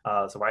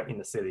 So right in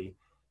the city.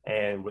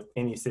 And with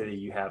any city,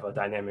 you have a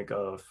dynamic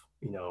of,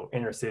 you know,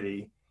 inner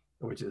city,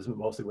 which is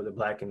mostly where the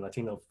Black and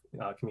Latino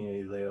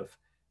community live,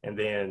 and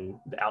then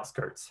the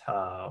outskirts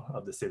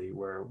of the city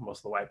where most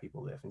of the white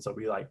people live. And so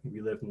we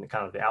live in the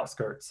kind of the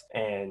outskirts,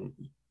 and,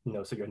 you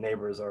know, so your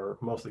neighbors are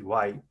mostly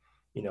white.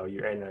 You know,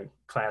 you're in a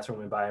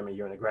classroom environment,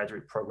 you're in a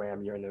graduate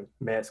program, you're in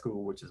a med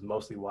school, which is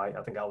mostly white.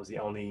 I think I was the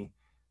only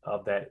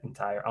of that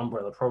entire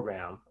umbrella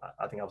program.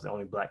 I think I was the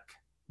only Black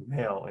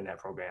male in that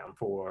program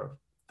for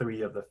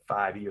 3 of the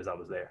 5 years I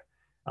was there.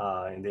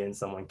 And then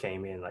someone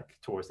came in like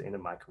towards the end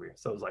of my career.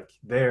 So it was like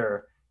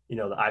there, you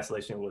know, the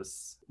isolation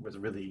was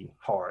really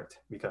hard,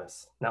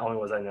 because not only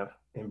was I in an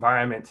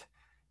environment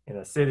in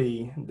a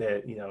city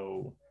that, you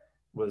know,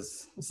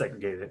 was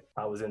segregated,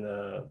 I was in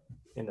a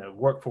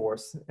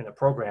workforce, in a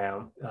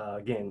program,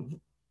 again,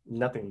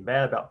 nothing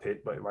bad about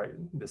Pitt, but right,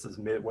 this is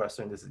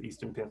Midwestern, this is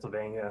Eastern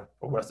Pennsylvania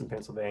or Western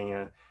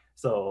Pennsylvania.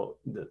 So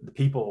the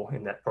people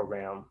in that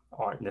program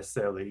aren't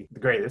necessarily the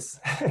greatest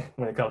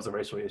when it comes to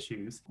racial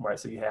issues, right?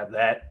 So you have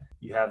that,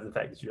 you have the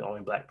fact that you're the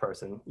only Black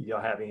person, you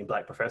don't have any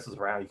Black professors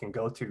around you can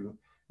go to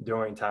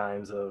during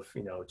times of,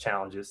 you know,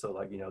 challenges. So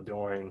like, you know,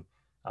 during,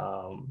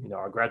 you know,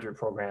 our graduate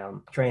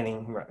program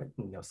training, right,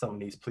 you know, some of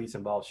these police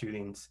involved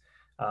shootings,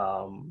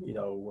 you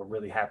know, were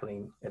really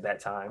happening at that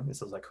time. And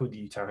so it's like, who do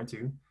you turn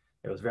to?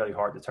 It was very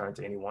hard to turn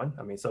to anyone.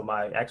 I mean, so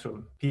my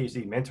actual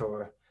PhD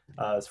mentor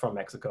is from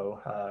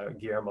Mexico,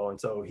 Guillermo.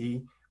 And so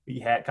we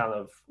had kind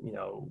of, you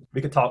know,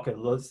 we could talk at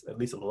least a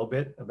little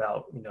bit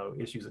about, you know,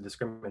 issues of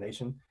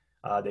discrimination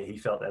that he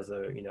felt as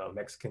a, you know,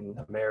 Mexican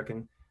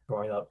American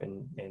growing up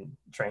and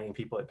training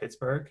people at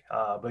Pittsburgh.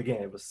 But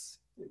again, it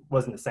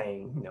wasn't the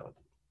same, you know,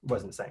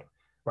 wasn't the same,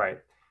 right?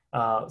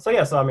 So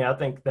yeah, so I mean, I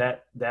think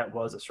that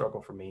was a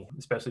struggle for me,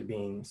 especially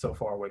being so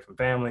far away from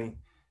family,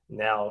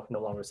 now no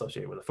longer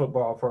associated with a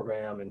football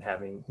program and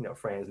having, you know,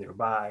 friends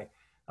nearby.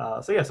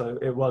 So yeah, so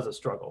it was a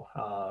struggle,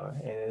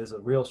 and it is a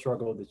real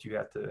struggle that you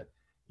have to,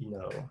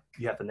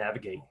 you have to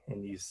navigate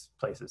in these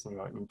places, and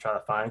you try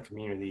to find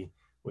community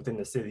within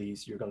the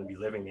cities you're going to be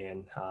living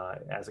in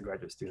as a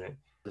graduate student.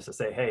 Just to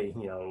say, hey,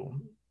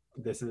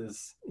 this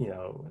is,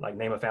 like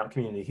name a found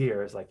community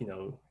here. It's like,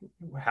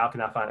 how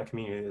can I find a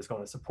community that's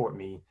going to support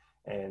me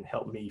and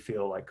help me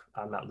feel like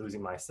I'm not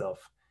losing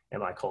myself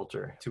and my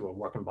culture to a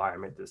work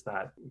environment that's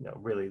not,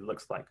 really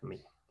looks like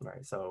me,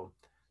 right? So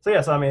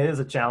I mean, it is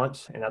a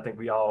challenge, and I think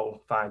we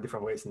all find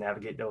different ways to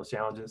navigate those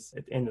challenges.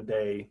 At the end of the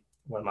day,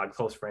 one of my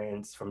close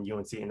friends from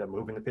UNC ended up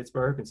moving to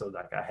Pittsburgh, and so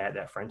like I had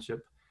that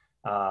friendship.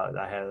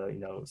 I had,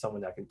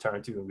 someone that I could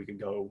turn to, and we could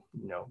go,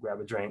 grab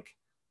a drink,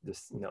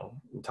 just,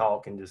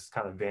 talk and just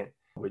kind of vent,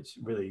 which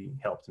really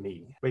helped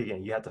me. But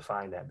again, you have to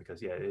find that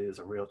because, it is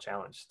a real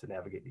challenge to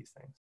navigate these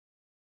things.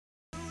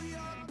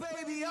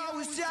 Baby,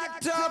 always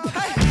jacked up.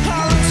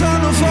 Hollow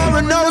tunnel for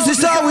a nose,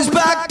 it's always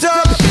backed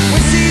up.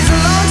 When season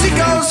long, she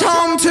goes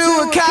home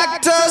to a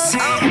cactus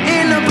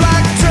in a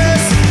black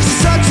dress.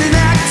 She's such an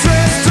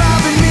actress,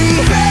 driving me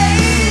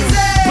crazy.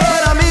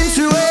 But I'm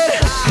into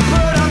it.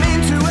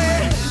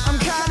 I'm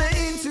kinda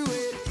into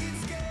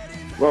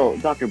it. Well,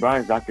 Dr.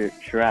 Barnes, Dr.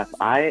 Sharaf,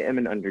 I am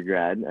an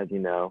undergrad, as you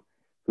know,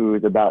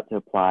 who's about to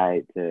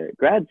apply to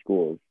grad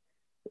schools,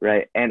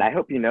 right? And I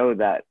hope you know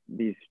that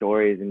these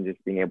stories and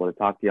just being able to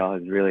talk to y'all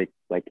has really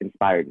like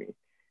inspired me,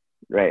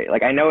 right?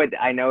 Like I know it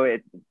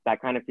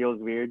that kind of feels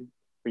weird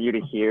for you to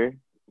hear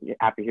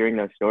after hearing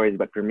those stories,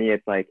 but for me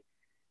it's like,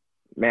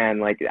 man,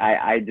 like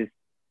I just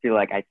feel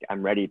like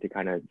I'm ready to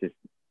kind of just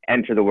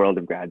enter the world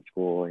of grad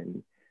school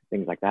and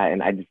things like that.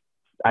 And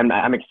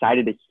I'm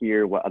excited to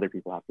hear what other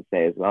people have to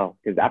say as well,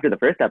 because after the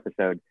first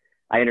episode,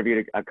 I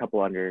interviewed a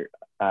couple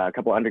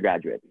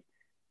undergraduates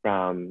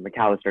from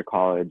Macalester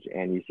College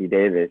and UC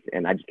Davis,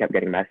 and I just kept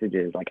getting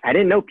messages like, I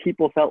didn't know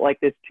people felt like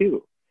this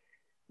too,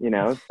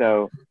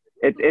 so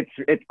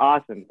it's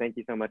awesome. Thank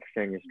you so much for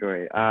sharing your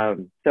story.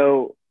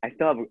 So I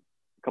still have a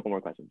couple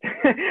more questions.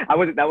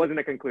 That wasn't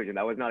a conclusion.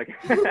 That was not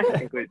a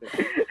conclusion.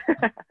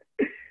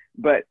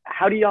 But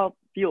how do y'all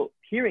feel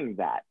hearing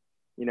that,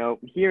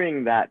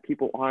 hearing that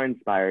people are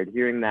inspired,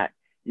 hearing that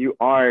you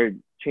are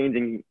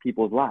changing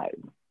people's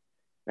lives,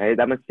 right?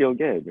 That must feel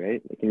good,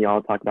 right? Can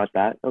y'all talk about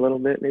that a little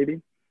bit,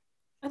 maybe?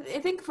 I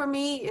think for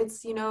me,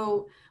 it's,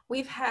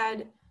 we've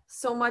had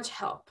so much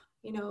help,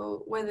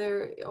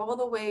 whether all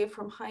the way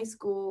from high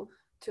school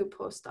to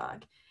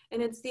postdoc.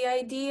 And it's the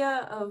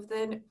idea of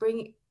then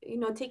bringing,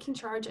 taking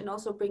charge and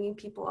also bringing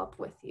people up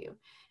with you.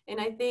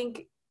 And I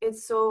think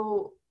it's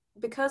so,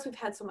 because we've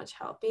had so much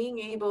help, being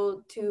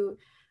able to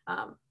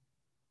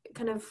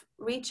kind of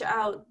reach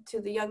out to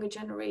the younger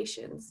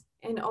generations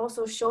and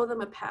also show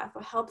them a path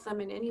or help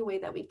them in any way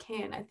that we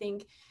can, I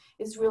think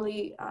is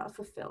really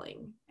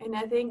fulfilling. And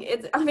I think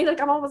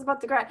I'm almost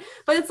about to cry,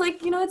 but it's like,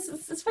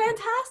 it's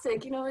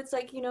fantastic. It's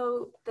like,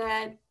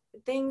 that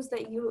things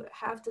that you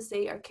have to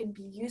say can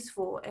be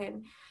useful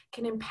and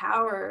can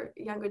empower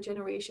younger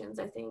generations,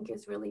 I think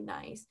is really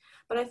nice.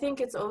 But I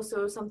think it's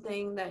also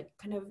something that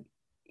kind of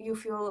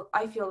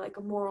I feel like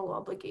a moral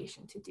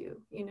obligation to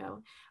do,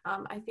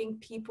 I think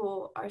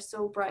people are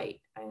so bright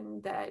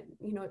and that,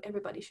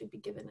 everybody should be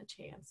given a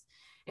chance.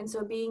 And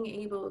so being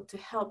able to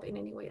help in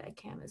any way I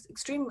can is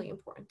extremely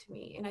important to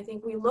me. And I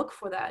think we look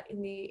for that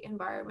in the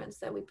environments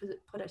that we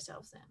put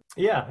ourselves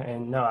in. Yeah.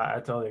 And no,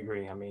 I totally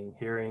agree. I mean,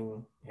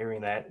 hearing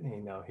that,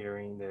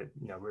 hearing that,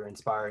 we're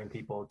inspiring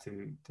people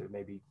to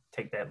maybe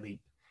take that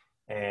leap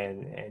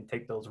and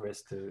take those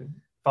risks to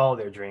follow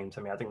their dreams.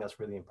 I mean, I think that's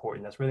really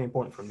important. That's really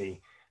important for me.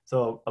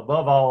 So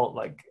above all,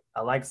 like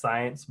I like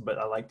science, but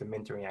I like the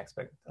mentoring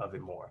aspect of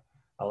it more.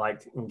 I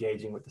like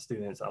engaging with the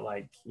students. I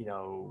like,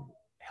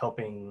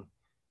 helping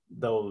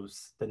the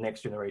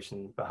next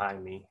generation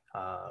behind me,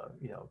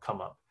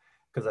 come up.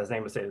 Because as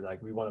Naima said,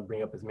 like we want to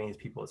bring up as many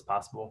people as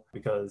possible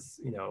because,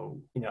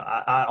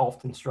 I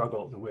often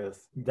struggled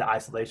with the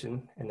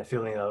isolation and the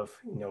feeling of,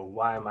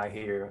 why am I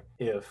here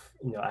if,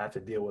 I have to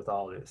deal with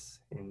all this,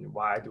 and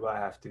why do I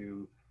have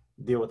to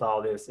deal with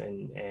all this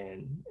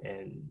and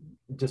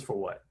just for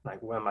what?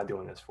 Like, what am I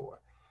doing this for?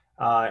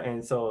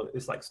 And so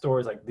it's like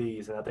stories like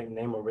these, and I think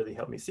Naima really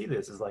helped me see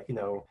this, is like,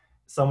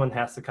 someone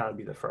has to kind of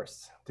be the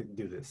first to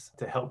do this,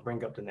 to help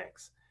bring up the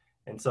next.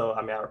 And so,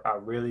 I mean, I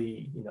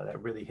really,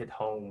 that really hit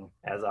home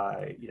as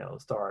I,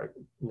 started,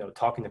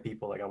 talking to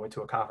people. Like I went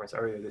to a conference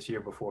earlier this year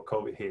before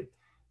COVID hit.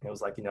 And it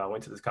was like, I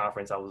went to this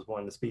conference, I was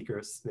one of the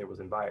speakers, there was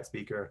an invited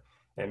speaker.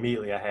 And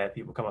immediately I had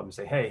people come up and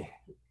say, hey,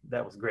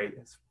 that was great.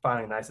 It's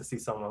finally nice to see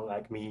someone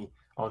like me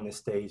on this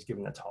stage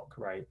giving a talk,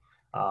 right?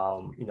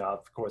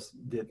 Of course,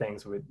 did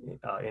things with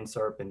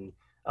INSERP and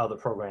other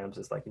programs.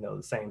 It's like,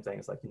 the same thing.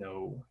 It's like,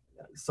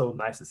 so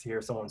nice to hear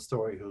someone's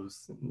story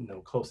who's,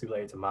 closely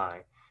related to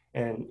mine.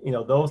 And,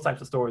 those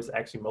types of stories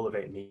actually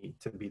motivate me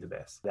to be the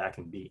best that I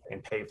can be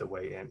and pave the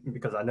way. And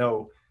because I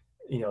know,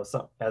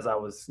 as I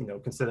was,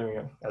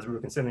 as we were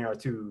considering our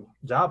two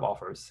job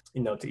offers,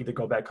 to either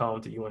go back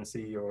home to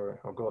UNC or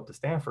go up to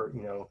Stanford,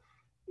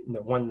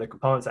 one of the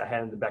components I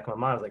had in the back of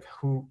my mind was like,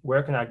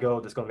 where can I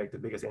go that's going to make the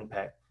biggest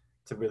impact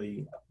to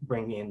really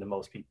bring in the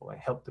most people and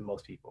help the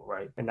most people,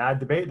 right? And I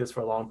debated this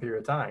for a long period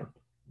of time.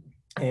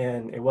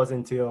 And it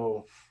wasn't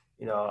until,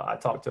 I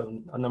talked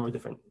to a number of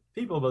different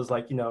people, but it was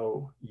like,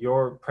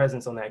 your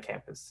presence on that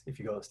campus, if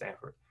you go to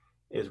Stanford,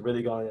 is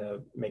really going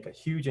to make a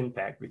huge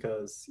impact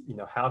because,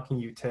 how can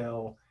you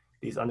tell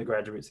these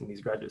undergraduates and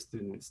these graduate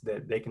students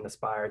that they can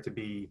aspire to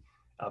be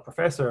a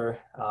professor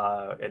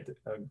at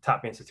a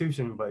top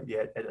institution, but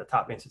yet at a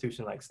top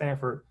institution like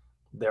Stanford,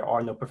 there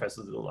are no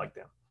professors that look like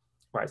them,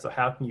 right? So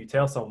how can you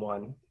tell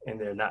someone and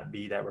there not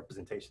be that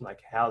representation?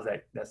 Like, how's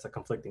that's a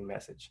conflicting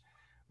message,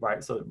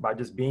 right? So by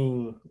just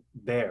being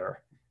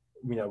there,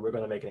 we're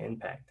going to make an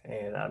impact.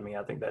 And I mean,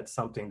 I think that's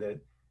something that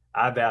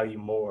I value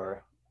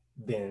more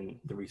than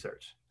the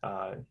research,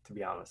 to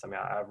be honest. I mean,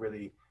 I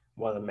really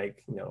want to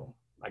make,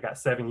 I got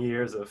 7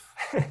 years of,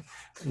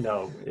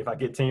 if I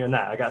get tenure or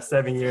not, I got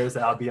 7 years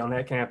that I'll be on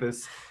that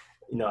campus,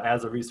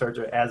 as a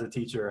researcher, as a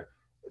teacher,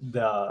 and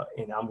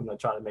I'm going to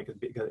try to make as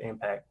big an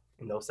impact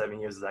in those 7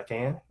 years as I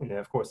can. And then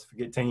of course, if I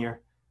get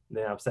tenure,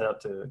 then I'm set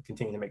up to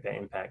continue to make that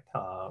impact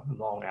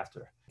long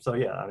after. So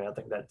yeah, I mean, I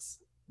think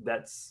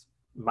that's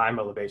my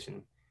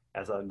motivation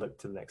as I look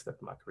to the next step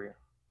of my career.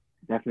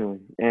 Definitely.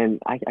 And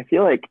I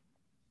feel like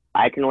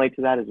I can relate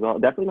to that as well.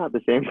 Definitely not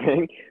the same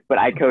thing, but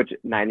I coach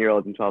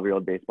 9-year-olds and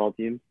 12-year-old baseball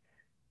teams.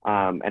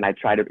 And I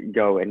try to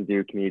go and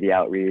do community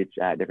outreach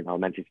at different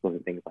elementary schools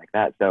and things like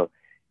that. So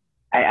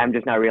I'm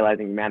just now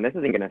realizing, man, this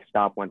isn't going to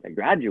stop once I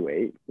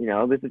graduate.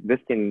 This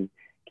can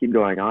keep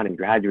going on in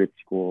graduate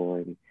school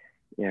and,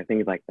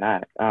 things like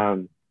that.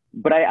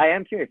 But I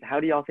am curious, how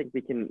do y'all think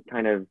we can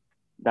kind of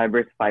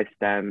diversify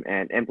STEM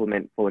and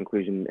implement full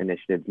inclusion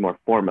initiatives more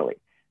formally,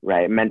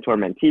 right?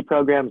 Mentor-mentee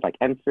programs like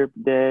NSERP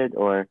did,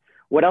 or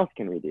what else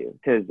can we do?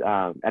 Because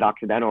at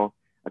Occidental,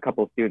 a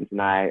couple of students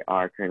and I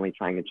are currently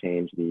trying to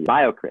change the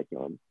bio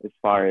curriculum as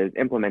far as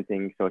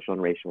implementing social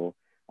and racial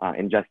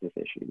injustice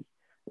issues,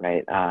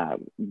 right?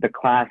 The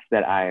class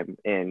that I'm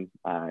in,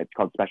 it's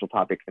called Special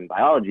Topics in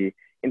Biology,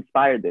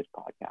 inspired this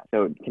podcast.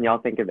 So can y'all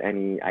think of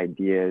any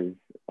ideas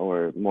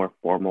or more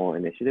formal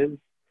initiatives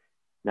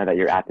now that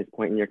you're at this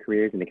point in your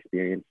careers and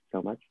experienced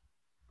so much?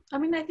 I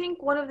mean, I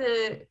think one of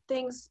the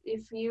things,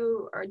 if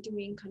you are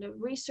doing kind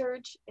of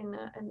research in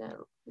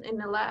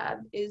a lab,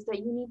 is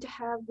that you need to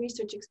have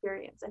research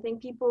experience. I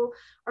think people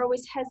are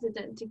always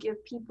hesitant to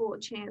give people a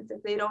chance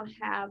if they don't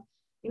have,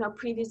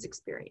 previous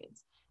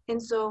experience. And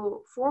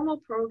so formal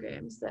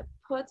programs that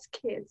puts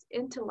kids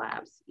into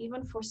labs,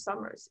 even for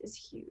summers, is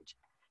huge.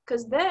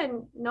 Because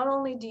then not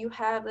only do you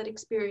have that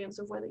experience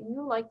of whether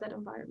you like that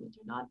environment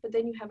or not, but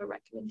then you have a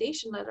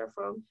recommendation letter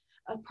from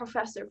a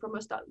professor from a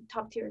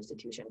top tier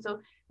institution. So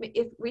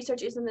if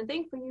research isn't a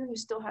thing for you, you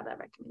still have that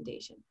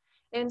recommendation.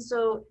 And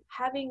so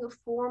having a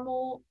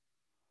formal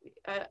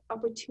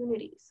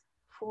opportunities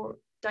for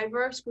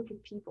diverse group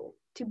of people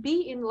to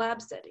be in lab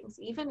settings,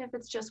 even if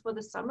it's just for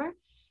the summer,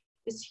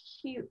 is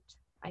huge,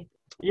 I think.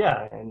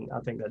 Yeah, and I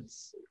think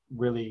that's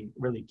really,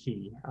 really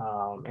key.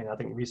 And I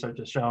think research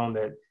has shown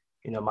that,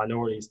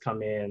 minorities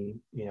come in,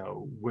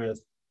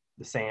 with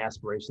the same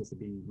aspirations to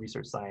be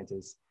research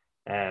scientists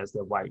as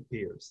their white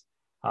peers.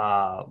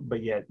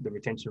 But yet the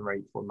retention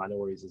rate for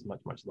minorities is much,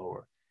 much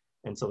lower.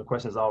 And so the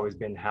question has always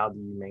been, how do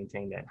you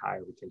maintain that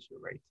higher retention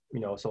rate?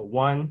 So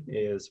one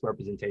is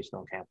representation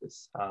on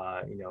campus,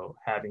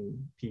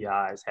 having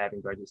PIs,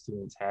 having graduate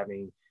students,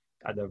 having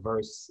a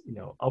diverse,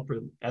 upper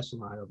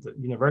echelon of the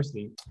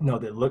university,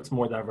 that looks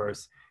more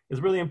diverse is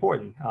really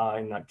important.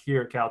 And like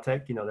here at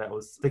Caltech, that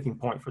was sticking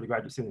point for the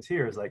graduate students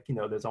here is like,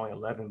 there's only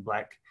 11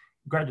 Black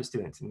graduate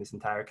students in this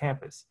entire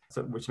campus,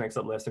 so which makes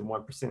up less than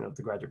 1% of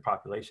the graduate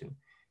population,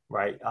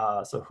 right?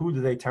 So who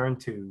do they turn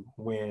to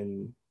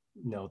when,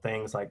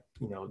 things like,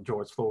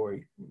 George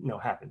Floyd,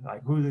 happen?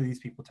 Like, who do these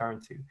people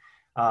turn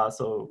to?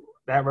 So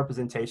that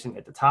representation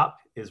at the top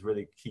is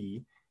really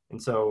key.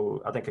 And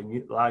so I think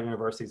a lot of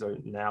universities are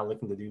now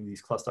looking to do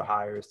these cluster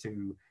hires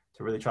to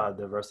really try to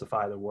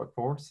diversify the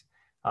workforce.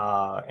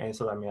 And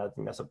so, I mean, I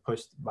think that's a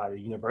push by the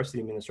university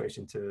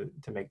administration to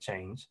make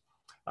change.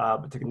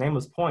 But to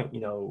Naima's point,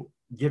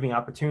 giving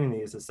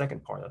opportunity is the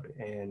second part of it.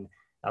 And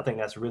I think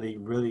that's really,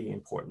 really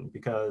important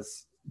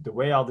because the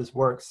way all this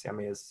works, I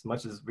mean, as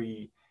much as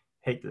we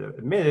hate to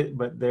admit it,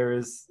 but there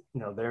is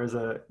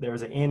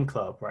an end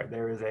club, right?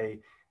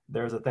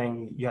 There's a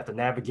thing you have to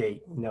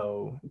navigate,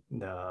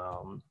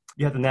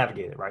 you have to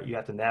navigate it, right? You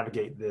have to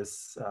navigate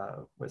this,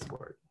 what's the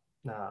word?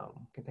 No,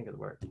 I can't think of the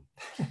word.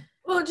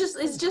 Well,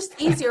 it's just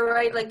easier,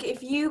 right? Like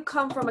if you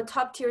come from a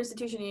top tier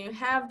institution and you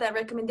have that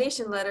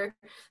recommendation letter,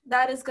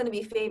 that is going to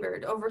be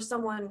favored over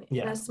someone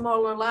in a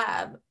smaller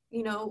lab,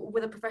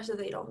 with a professor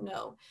they don't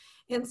know.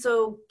 And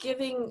so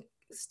giving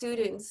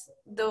students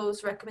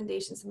those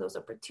recommendations and those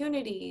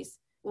opportunities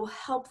will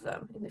help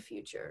them in the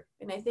future.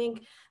 And I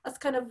think that's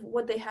kind of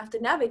what they have to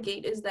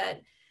navigate is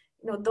that,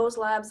 those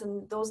labs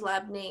and those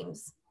lab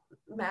names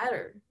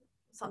matter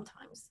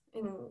sometimes.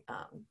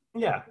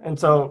 And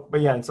so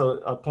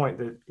a point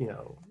that,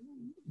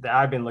 that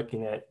I've been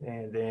looking at,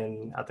 and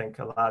then I think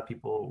a lot of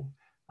people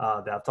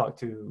that I've talked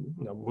to,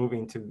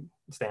 moving to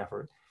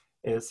Stanford,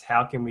 is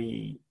how can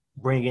we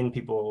bring in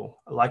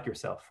people like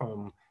yourself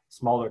from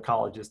smaller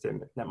colleges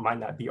that might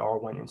not be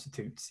R1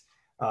 institutes,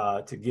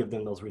 to give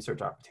them those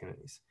research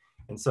opportunities.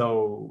 And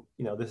so,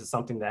 this is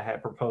something that I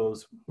had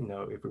proposed,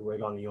 if we were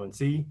going to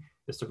UNC,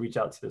 is to reach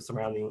out to the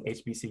surrounding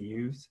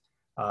HBCUs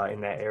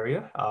in that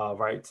area,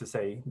 right? To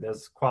say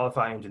there's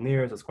qualified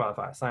engineers, there's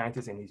qualified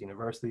scientists in these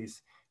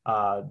universities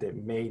that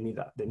need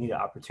an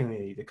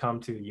opportunity to come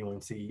to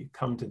UNC,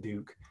 come to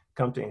Duke,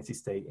 come to NC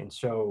State and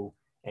show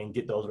and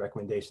get those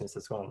recommendations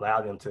that's going to allow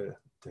them to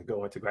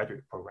go into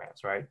graduate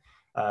programs, right?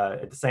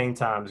 At the same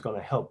time, it's going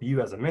to help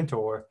you as a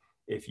mentor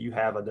if you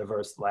have a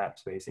diverse lab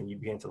space and you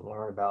begin to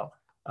learn about,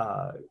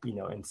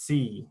 and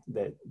see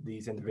that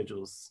these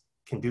individuals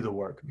can do the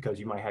work, because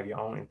you might have your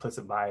own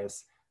implicit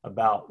bias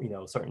about,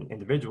 certain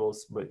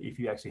individuals, but if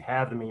you actually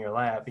have them in your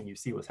lab and you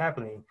see what's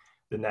happening,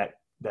 then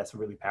that's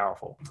really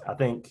powerful. I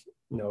think,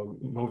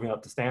 moving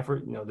up to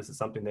Stanford, this is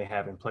something they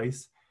have in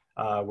place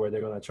where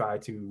they're going to try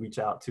to reach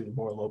out to the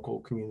more local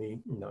community,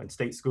 and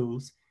state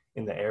schools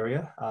in the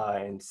area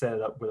and set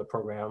it up with a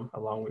program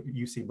along with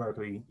UC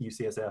Berkeley,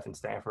 UCSF, and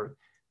Stanford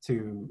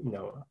to,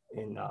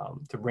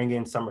 to bring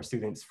in summer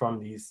students from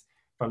these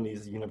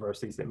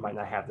universities that might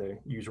not have the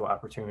usual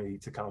opportunity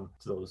to come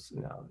to those,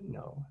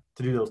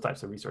 to do those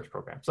types of research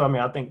programs. So,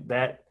 I think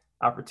that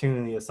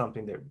opportunity is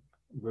something that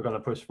we're going to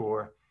push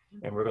for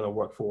and we're going to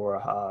work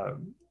for,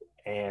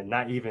 and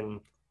not even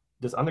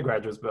just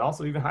undergraduates, but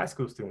also even high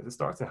school students. It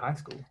starts in high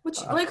school. Which,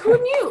 who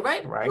knew,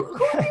 right? Right. Who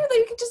knew that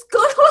you could just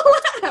go to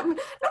a lab?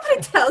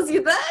 Nobody tells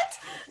you that.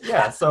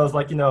 Yeah, so it's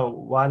like,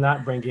 why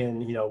not bring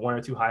in, one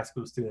or two high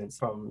school students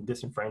from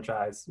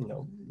disenfranchised,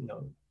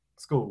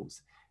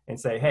 schools and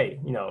say, hey,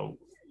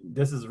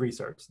 this is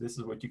research. This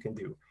is what you can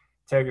do.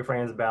 Tell your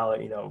friends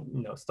about it,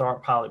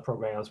 start pilot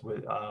programs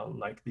with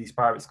like these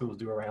private schools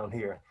do around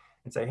here,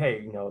 and say,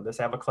 hey, let's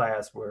have a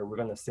class where we're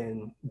going to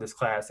send this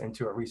class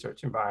into a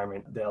research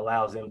environment that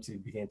allows them to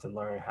begin to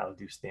learn how to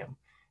do STEM.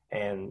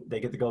 And they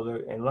get to go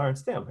and learn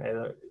STEM at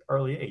an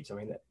early age.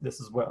 This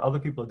is what other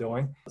people are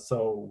doing.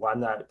 So why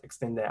not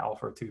extend that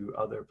offer to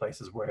other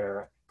places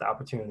where the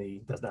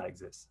opportunity does not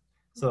exist?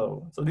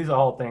 So these are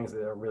all things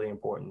that are really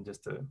important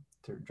just to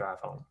drive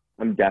home.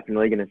 I'm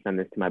definitely going to send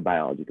this to my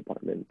biology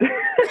department.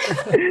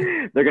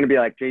 They're going to be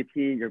like,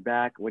 JP, you're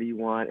back. What do you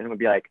want? And I'm going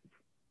to be like,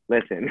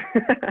 listen,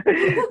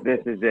 this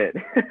is it.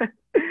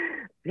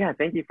 Yeah,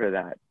 thank you for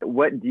that.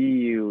 What do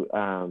you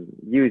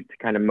use to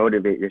kind of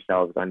motivate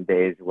yourselves on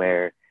days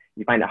where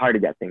you find it hard to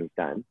get things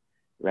done,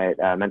 right?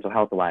 Mental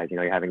health wise,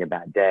 you're having a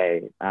bad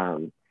day.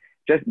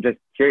 Just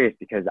curious,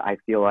 because I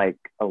feel like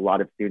a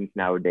lot of students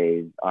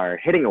nowadays are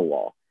hitting a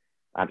wall,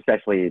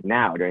 especially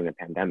now during the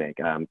pandemic.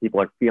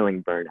 People are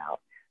feeling burnout.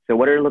 So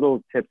what are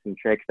little tips and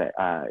tricks that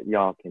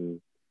y'all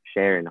can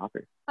share and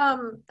offer?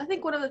 I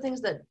think one of the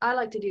things that I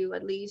like to do,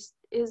 at least,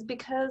 is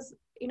because,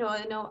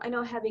 I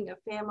know having a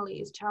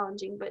family is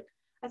challenging, but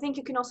I think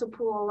you can also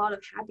pull a lot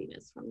of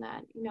happiness from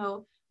that.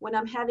 When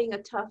I'm having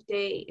a tough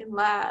day in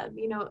lab,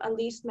 at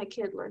least my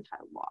kid learned how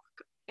to walk,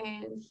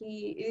 and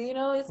he,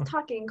 is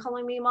talking,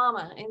 calling me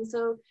mama.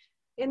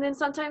 And then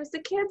sometimes the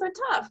kids are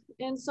tough.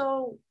 And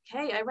so,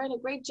 hey, I ran a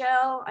great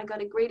gel. I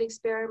got a great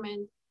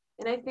experiment.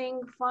 And I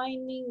think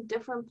finding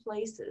different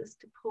places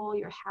to pull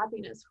your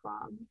happiness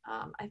from,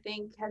 I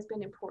think has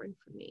been important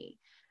for me.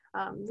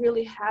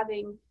 Really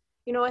having,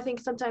 I think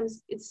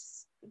sometimes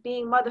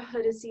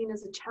motherhood is seen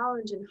as a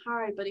challenge and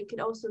hard, but it could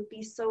also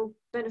be so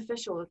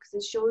beneficial because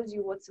it shows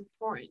you what's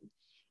important.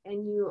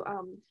 And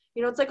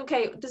it's like,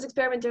 okay, this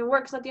experiment didn't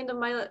work. It's not the end of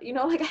my,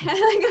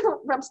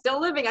 I'm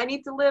still living. I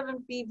need to live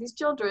and feed these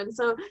children.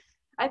 So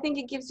I think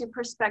it gives you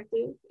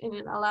perspective, and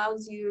it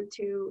allows you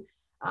to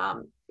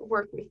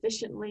work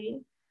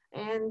efficiently.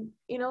 And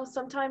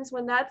sometimes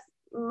when that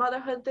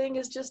motherhood thing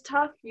is just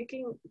tough, you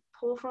can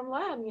pull from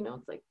lab.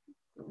 It's like,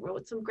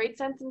 wrote some great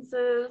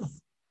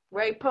sentences,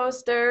 write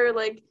poster,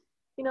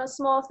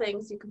 small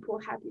things you can pull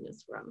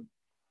happiness from.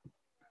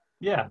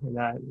 Yeah,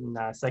 and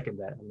I second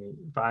that.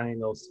 Finding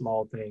those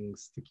small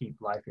things to keep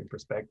life in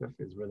perspective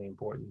is really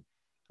important.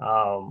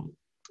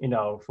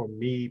 For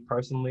me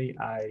personally,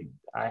 I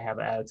have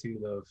an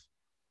attitude of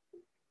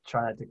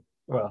trying to,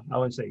 well, I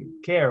wouldn't say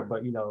care,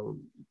 but,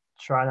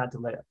 try not to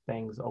let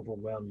things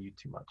overwhelm you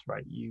too much,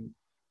 right? You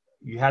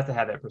have to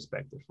have that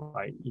perspective,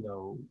 right?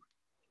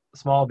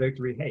 Small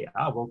victory. Hey,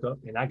 I woke up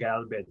and I got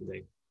out of bed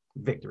today.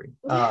 Victory,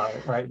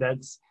 right?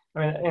 That's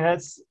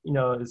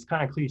it's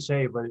kind of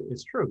cliche, but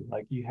it's true.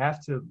 Like, you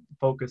have to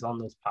focus on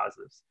those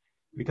positives,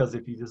 because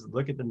if you just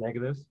look at the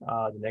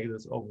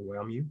negatives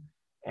overwhelm you,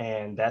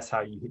 and that's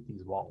how you hit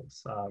these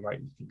walls, right?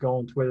 If you go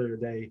on Twitter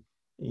today,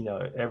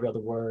 every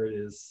other word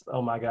is,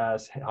 oh my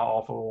gosh, how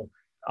awful,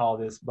 all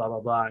this, blah, blah,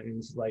 blah. And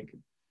it's like,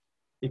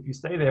 if you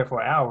stay there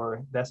for an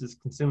hour, that's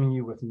just consuming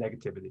you with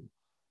negativity.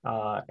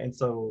 And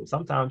so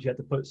sometimes you have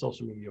to put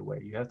social media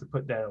away. You have to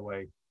put that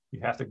away. You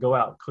have to go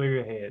out, clear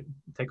your head,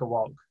 take a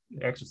walk,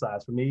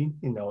 exercise. For me,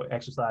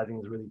 exercising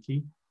is really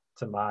key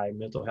to my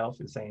mental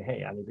health. Is saying,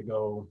 hey, I need to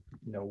go,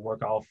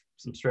 work off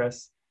some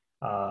stress.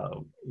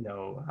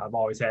 I've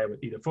always had it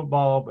with either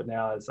football, but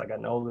now as I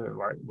got older,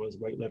 right, was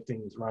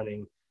weightlifting, was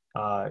running.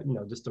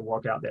 just to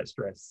work out that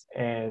stress.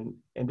 And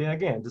then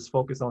again, just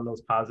focus on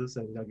those positives.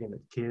 And again, the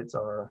kids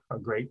are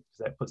great.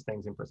 So that puts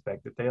things in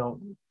perspective. They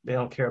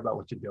don't care about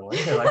what you're doing.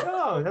 They're like,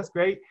 oh, that's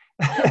great.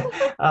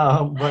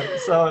 But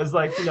so it's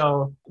like,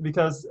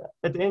 because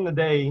at the end of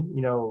the day,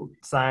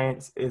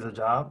 science is a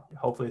job.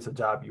 Hopefully it's a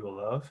job you will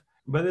love.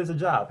 But it's a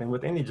job, and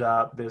with any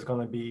job, there's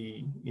going to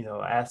be,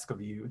 ask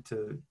of you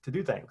to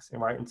do things,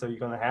 right? And so you're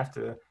going to have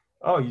to,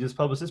 oh, you just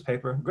published this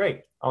paper,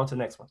 great, on to the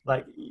next one.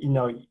 Like,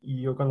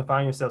 you're going to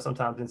find yourself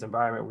sometimes in this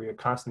environment where you're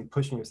constantly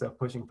pushing yourself,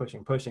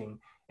 pushing,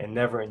 and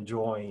never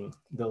enjoying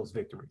those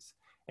victories.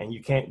 And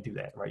you can't do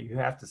that, right? You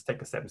have to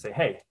take a step and say,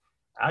 hey,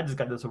 I just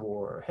got this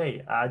award. Or,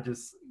 hey, I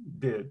just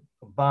did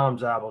a bomb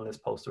job on this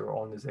poster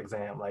or on this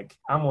exam. Like,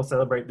 I'm going to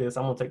celebrate this.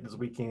 I'm going to take this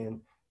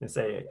weekend and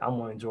say, I'm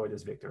going to enjoy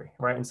this victory,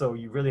 right? And so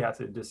you really have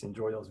to just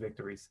enjoy those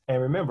victories. And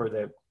remember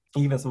that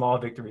even small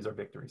victories are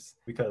victories,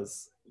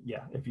 because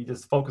if you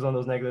just focus on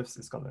those negatives,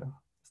 it's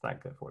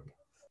not good for you.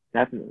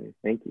 Definitely.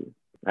 Thank you.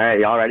 All right,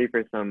 y'all ready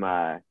for some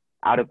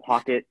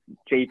out-of-pocket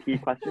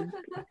JT questions?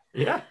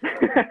 Yeah.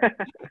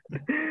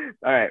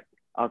 All right,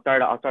 I'll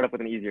start off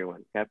with an easier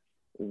one. Okay?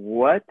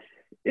 What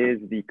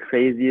is the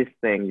craziest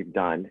thing you've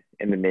done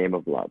in the name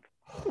of love?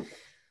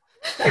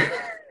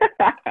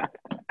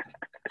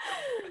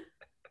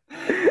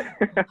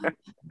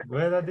 What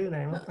did I do,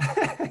 Naima?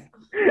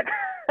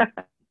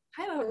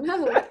 I don't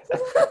know.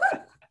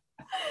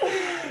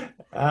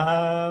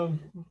 I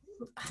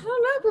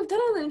don't know if we've done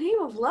it in the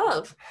name of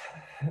love.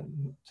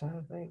 I'm trying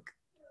to think.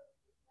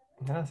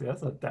 Honestly,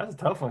 that's a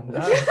tough one.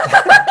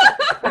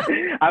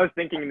 I was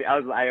thinking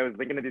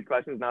of these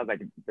questions, and I was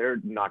like, they're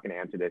not going to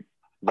answer this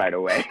right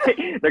away.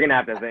 They're going to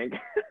have to think.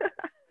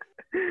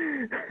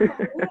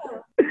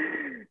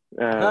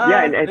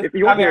 And if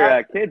you want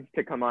your kids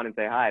to come on and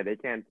say hi, they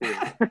can too.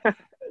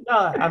 No,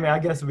 I mean, I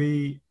guess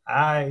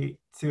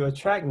to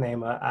attract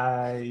Naima,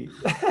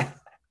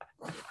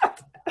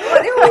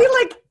 What are we,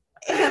 like,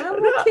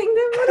 Animal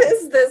Kingdom? What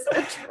is this?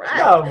 Attract?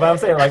 No, but I'm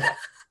saying, like,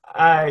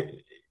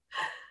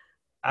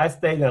 I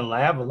stayed in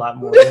lab a lot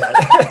more than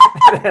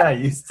I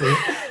used to,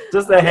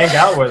 just to hang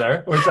out with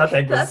her, which I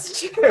think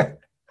That's true.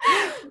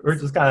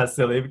 which is kind of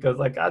silly because,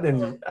 like, I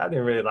didn't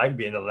really like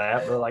being in the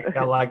lab, but, like,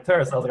 I liked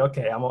her, so I was like,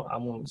 okay, I'm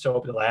gonna show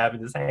up to the lab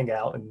and just hang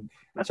out and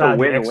try to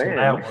do extra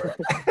lab work,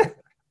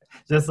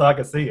 just so I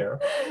could see her.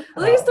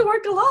 Well, I used to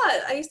work a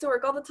lot. I used to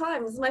work all the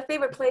time. This is my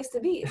favorite place to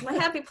be. It's my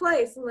happy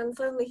place, and then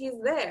suddenly he's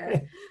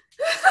there.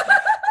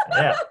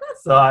 Yeah.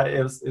 So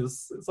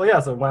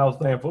when I was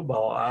playing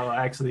football, I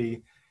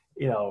actually,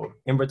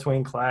 in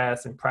between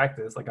class and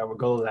practice, like, I would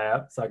go to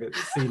lab so I could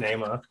see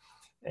Naima.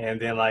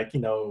 And then, like,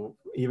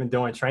 even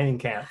during training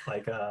camp,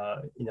 like,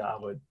 I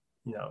would,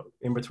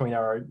 in between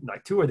our,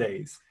 like, tour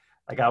days,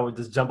 like, I would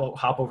just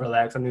hop over the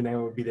lab because I knew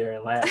Naima would be there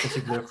in lab and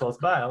she'd live close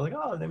by. I was like,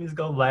 oh, let me just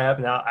go to lab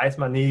and I'll ice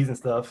my knees and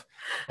stuff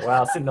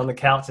while sitting on the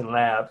couch in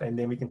lab, and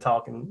then we can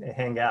talk and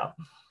hang out.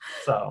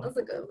 So that's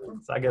a good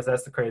one. So I guess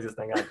that's the craziest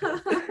thing I've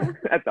done.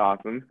 That's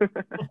awesome.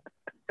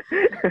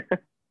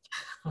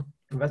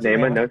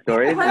 Naima, no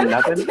stories?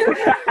 Nothing?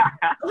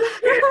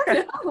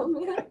 No,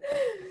 man.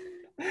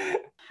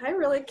 I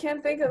really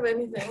can't think of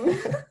anything.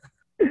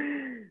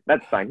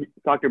 That's fine.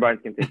 Dr.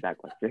 Barnes can take that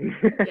question.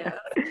 Yeah.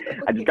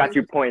 I just got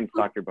you points,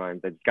 Dr.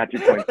 Barnes. I just got you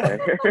points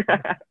there.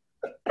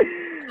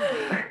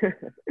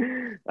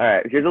 All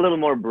right. Here's a little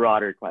more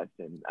broader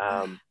question.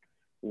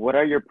 What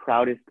are your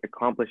proudest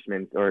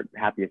accomplishments or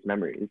happiest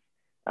memories?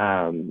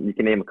 You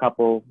can name a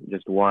couple,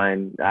 just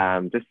one,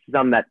 just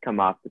some that come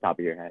off the top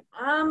of your head.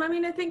 I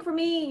mean, I think for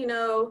me,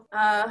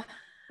 I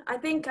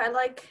think I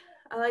like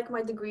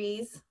my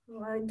degrees.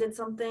 I did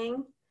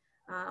something.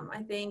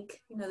 I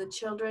think, the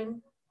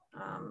children,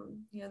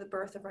 the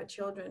birth of our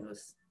children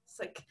it's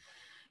like,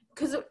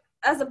 because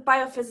as a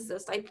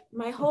biophysicist,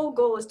 my whole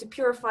goal is to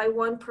purify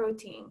one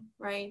protein,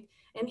 right?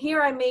 And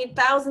here I made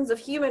thousands of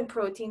human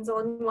proteins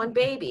on one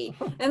baby.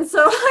 And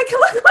so, like,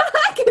 look what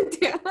I can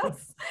do.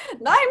 That's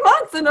 9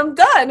 months and I'm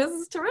done. This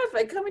is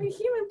terrific. How many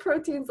human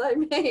proteins I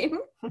made.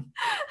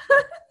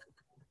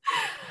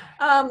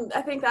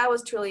 I think that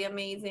was truly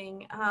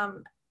amazing.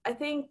 I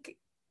think,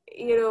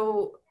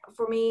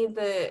 for me,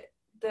 the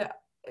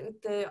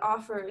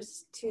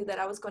offers to that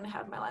I was going to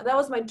have my lab, that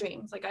was my dream.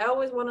 It's like, I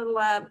always wanted a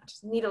lab. I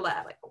just need a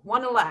lab. Like, I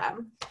want a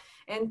lab.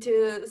 And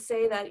to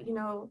say that,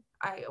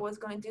 I was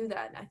going to do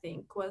that, I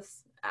think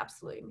was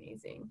absolutely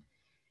amazing.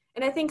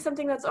 And I think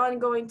something that's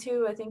ongoing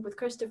too, I think with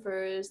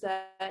Christopher, is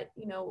that,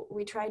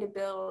 we try to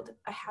build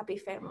a happy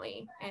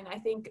family. And I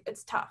think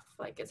it's tough,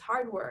 like, it's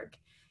hard work.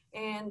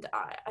 And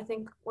I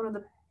think one of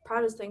the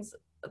proudest things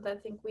that I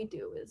think we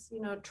do is,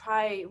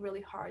 try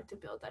really hard to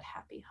build that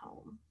happy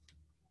home.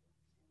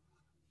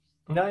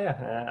 No,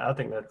 yeah, I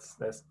think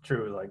that's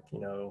true. Like,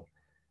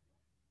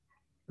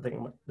 I think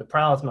the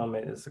proudest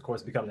moment is, of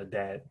course, becoming a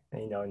dad.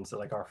 And so,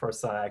 like, our first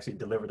son, I actually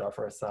delivered our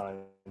first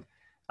son.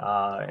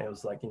 And it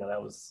was like,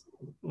 that was,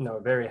 a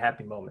very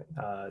happy moment.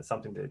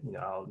 Something that,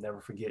 I'll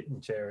never forget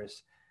and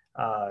cherish.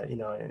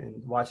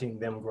 And watching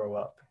them grow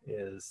up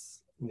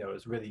is,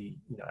 is really,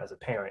 as a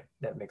parent,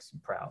 that makes you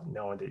proud,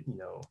 knowing that,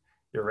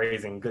 you're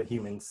raising good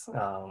humans,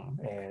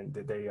 and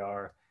that they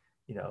are,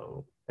 you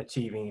know,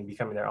 achieving and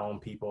becoming their own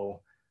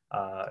people,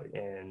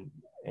 and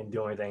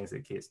doing things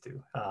that kids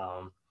do.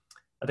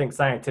 I think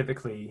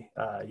scientifically,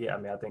 yeah, I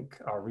mean, I think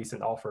our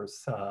recent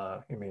offers,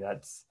 I mean,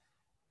 that's,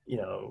 you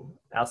know,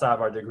 outside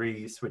of our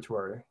degrees, which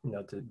were, you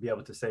know, to be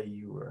able to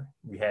say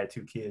we had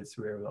 2 kids,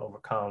 we were able to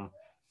overcome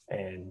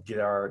and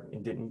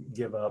didn't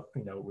give up,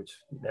 you know, which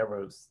never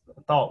was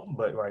a thought,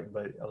 but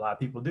a lot of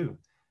people do.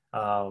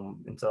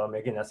 And so, I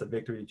mean, again, that's a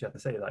victory that you have to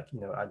say, like,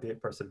 you know,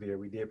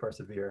 we did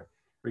persevere,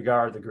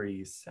 regard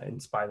degrees, in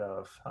spite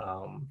of,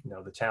 you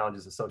know, the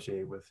challenges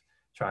associated with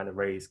trying to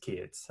raise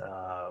kids.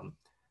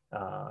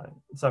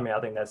 So, I mean,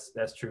 I think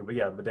that's true, but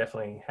yeah, but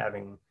definitely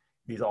having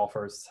these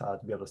offers to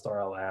be able to start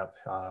our lab,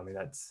 I mean,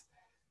 that's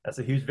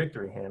a huge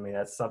victory. And I mean,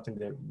 that's something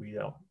that we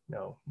don't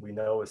know. We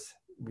know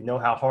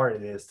how hard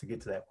it is to get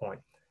to that point.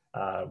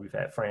 We've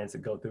had friends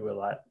that go through a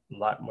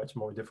lot much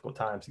more difficult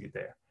times to get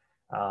there.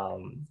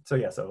 So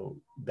yeah, so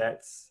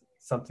that's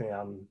something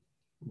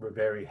we're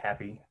very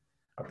happy.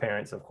 Our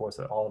parents, of course,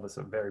 all of us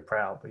are very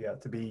proud. But yeah,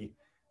 to be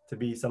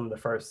some of the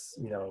first,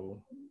 you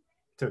know,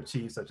 to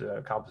achieve such an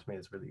accomplishment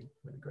is really,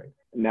 really great.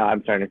 No,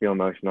 I'm starting to feel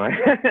emotional.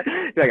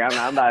 Like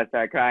I'm about to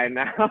start crying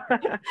now.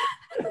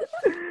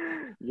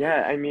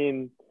 Yeah, I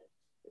mean,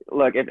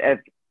 look, if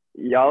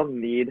y'all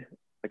need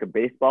like a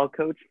baseball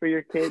coach for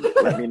your kids,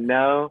 let me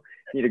know.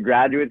 Need a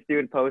graduate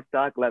student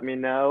postdoc, let me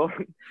know.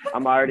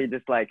 I'm already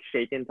just like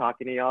shaking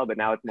talking to y'all, but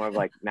now it's more of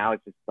like, now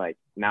it's just like,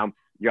 now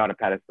you're on a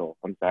pedestal.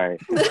 I'm sorry.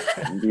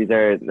 This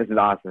is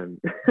awesome.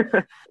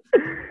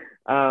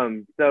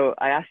 So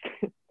I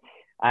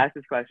asked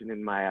this question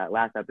in my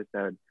last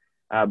episode,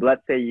 but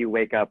let's say you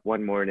wake up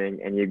one morning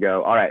and you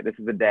go, all right, this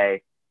is the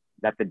day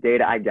that the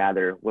data I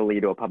gather will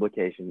lead to a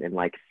publication in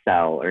like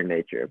Cell or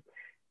Nature.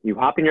 You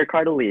hop in your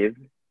car to leave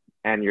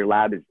and your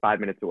lab is 5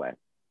 minutes away.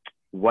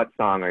 What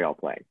song are y'all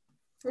playing?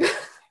 It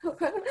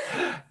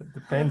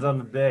depends on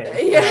the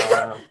day.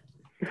 Yeah.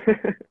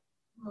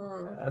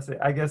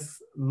 I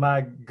guess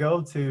my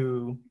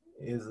go-to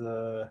is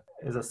a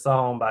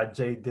song by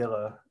Jay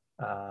Dilla.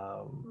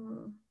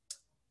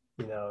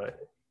 You know,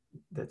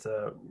 that's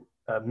a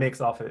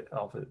mix off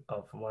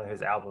of one of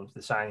his albums,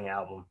 the Shining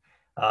album,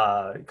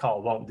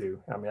 called "Won't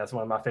Do." I mean, that's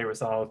one of my favorite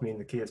songs. Me and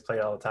the kids play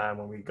all the time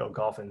when we go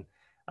golfing.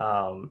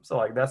 So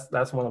like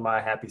that's one of my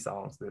happy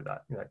songs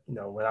that you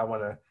know, when I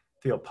want to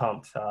feel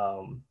pumped,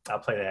 I'll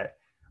play that,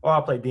 or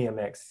I'll play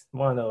DMX.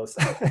 One of those.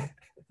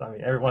 I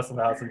mean, every once in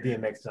a while, some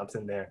DMX jumps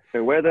in there.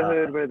 So where the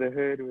hood.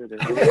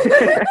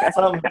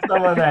 Some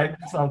of that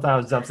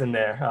sometimes jumps in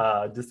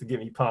there just to get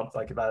me pumped.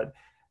 Like if I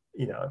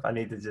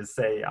need to just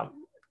say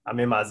I'm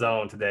in my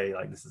zone today,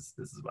 like this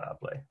is what I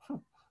play.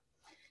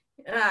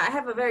 I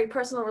have a very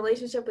personal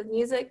relationship with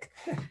music.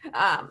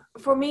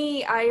 For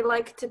me, I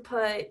like to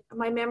put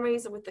my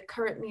memories with the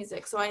current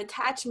music. So I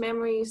attach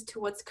memories to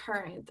what's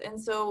current. And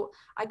so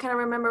I kind of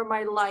remember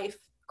my life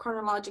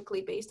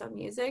chronologically based on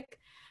music.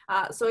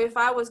 So if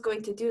I was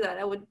going to do that,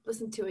 I would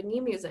listen to a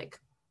new music.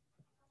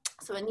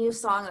 So a new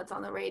song that's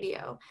on the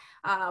radio.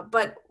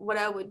 But what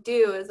I would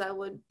do is I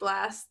would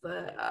blast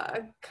the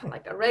kind of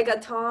like a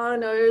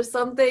reggaeton or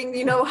something,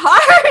 you know,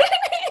 hard.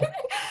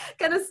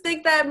 Kind of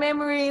stick that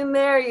memory in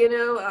there, you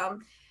know,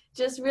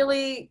 just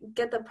really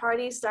get the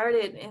party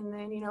started, and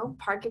then, you know,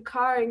 park your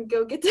car and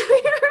go get to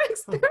your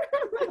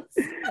experiments.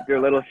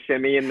 Your little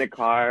shimmy in the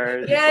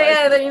car.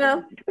 Yeah, then, you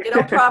know, get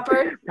all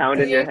proper.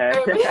 Pound in your head.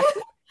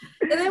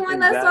 And then when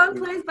that song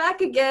plays back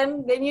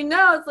again, then you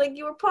know it's like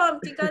you were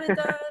pumped, you got it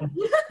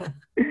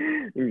done.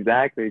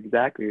 Exactly.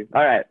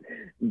 All right,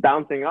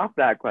 bouncing off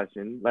that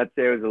question, let's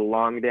say it was a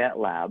long day at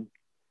lab.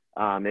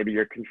 Maybe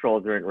your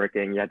controls weren't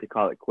working, you had to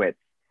call it quits.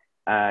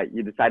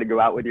 You decide to go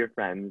out with your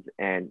friends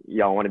and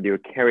y'all want to do a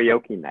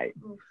karaoke night.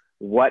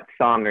 What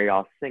song are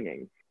y'all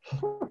singing?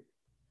 Yeah,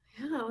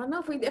 I don't know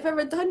if we've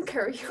ever done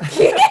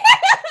karaoke.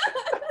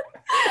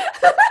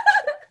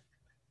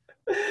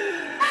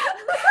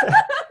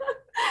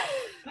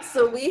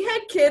 So we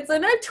had kids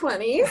in our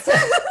 20s.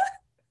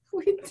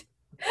 we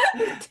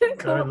didn't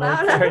go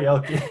out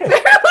karaoke.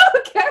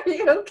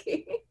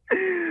 Karaoke.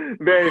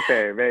 Very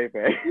fair.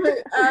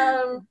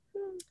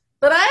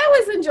 But I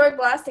always enjoy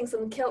blasting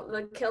some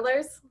the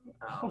Killers.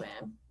 Oh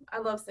man, I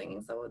love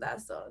singing some of that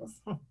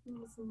songs.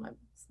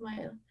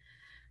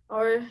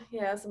 Or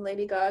some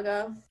Lady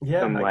Gaga. Yeah,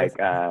 some like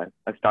A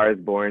Star Is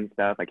Born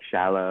stuff, like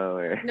Shallow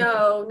or.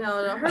 No.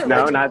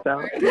 No, not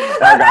so. Oh,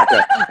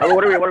 gotcha.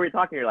 What are we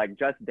talking here? Like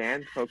Just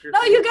Dance, Poker?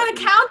 No, you gotta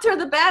counter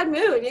the bad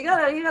mood. You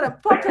gotta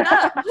pump it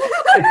up.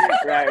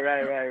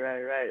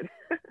 Right.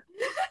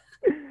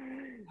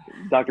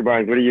 Dr.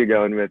 Barnes, what are you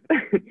going with?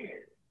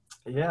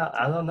 Yeah,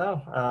 I don't know.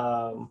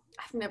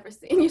 I've never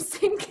seen you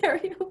sing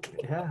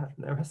karaoke. Yeah, I've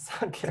never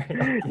sung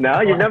karaoke.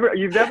 No,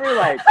 you've never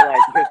like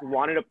just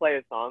wanted to play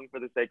a song for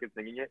the sake of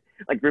singing it.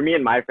 Like for me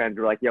and my friends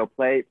were like, "Yo,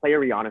 play a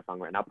Rihanna song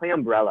right now. Play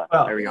Umbrella."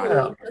 Well, by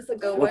Rihanna. That's a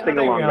good We'll one. sing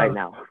along right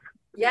now.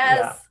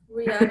 Yes,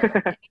 yeah.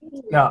 Rihanna.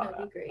 No,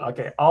 be great.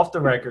 okay, off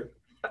the record.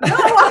 No,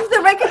 off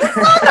the record. It's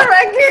on the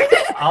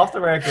record. Off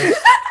the record.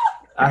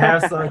 I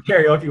have sung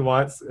karaoke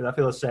once, and I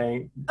feel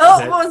ashamed. Oh,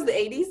 that- what was the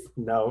 80s?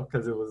 No,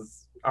 because it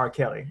was R.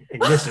 Kelly,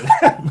 Ignition.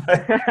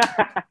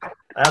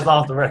 That's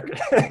off the record.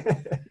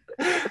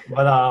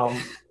 But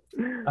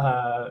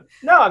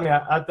no, I mean,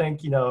 I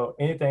think,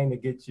 anything to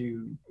get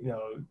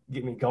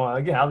get me going.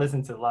 Again, I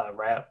listen to a lot of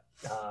rap.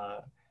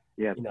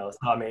 Yeah. So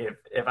I mean,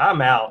 if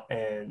I'm out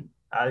and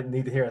I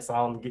need to hear a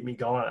song to get me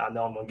going, I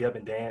know I'm gonna get up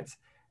and dance.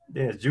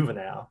 Then it's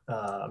Juvenile.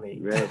 I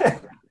mean, Right.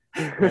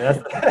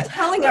 that's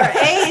Telling our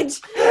age.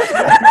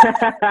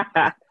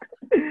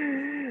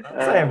 I'm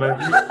saying,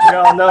 but you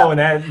all know when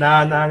that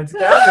 99 and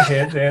 2000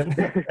 hit,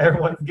 then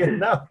everyone's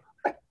getting up.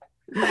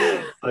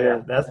 So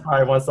yeah, that's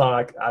probably one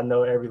song I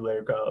know every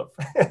lyric of.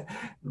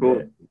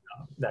 Cool.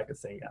 that I could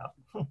sing out.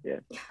 Yeah.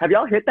 Have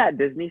y'all hit that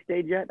Disney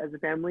stage yet as a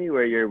family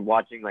where you're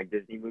watching like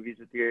Disney movies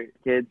with your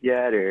kids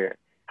yet? Or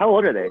how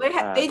old are they?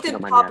 They did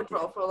don't mind Paw me asking.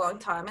 Patrol for a long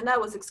time, and that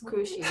was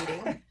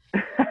excruciating.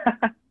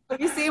 Have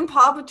you seen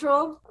Paw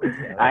Patrol?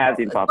 I have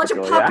seen A Paw bunch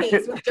Patrol. of Yeah.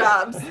 puppies with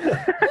jobs.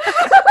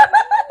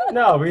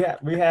 No, we have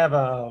we have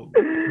So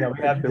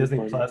Disney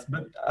funny. Plus,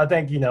 but I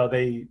think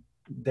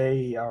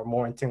they are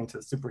more in tune to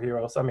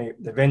superheroes. I mean,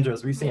 the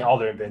Avengers, we've seen all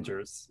the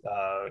Avengers.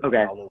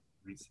 Okay. All those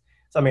movies.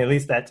 So I mean, at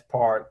least that's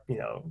part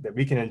that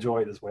we can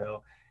enjoy it as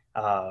well.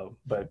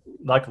 But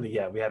luckily,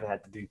 yeah, we haven't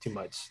had to do too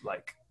much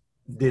like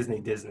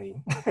Disney.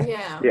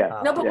 Yeah.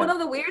 Yeah. No, but yeah. one of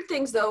the weird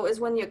things though is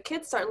when your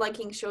kids start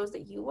liking shows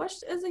that you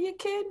watched as a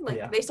kid. Like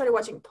Yeah. they started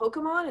watching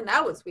Pokemon, and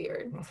that was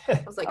weird.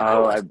 I was like, Oh, I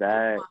watched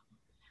bet. Pokemon.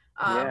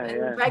 Yeah, And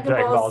yeah. Dragon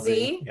Ball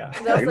Z. Yeah.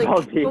 And that was Dragon Ball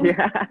like, Z,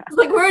 yeah. it's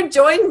like we're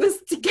enjoying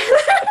this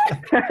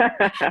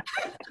together.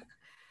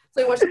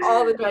 So I watched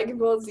all the Dragon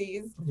Ball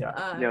Zs.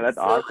 Yeah. No, that's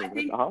so awesome. I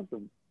think, That's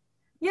awesome.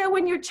 yeah,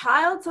 when your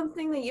child,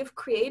 something that you've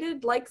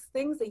created, likes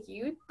things that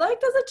you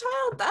liked as a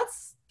child,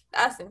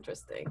 that's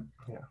interesting.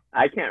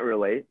 I can't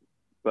relate,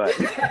 but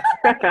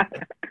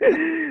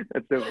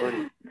that's so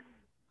funny.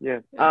 Yeah.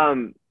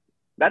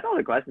 That's all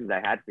the questions I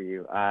had for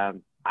you.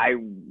 I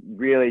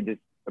really just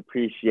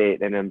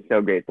appreciate and I'm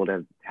so grateful to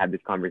have had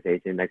this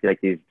conversation. I feel like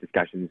these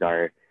discussions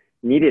are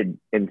needed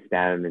in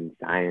STEM and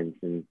science,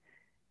 and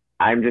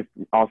I'm just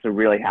also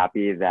really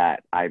happy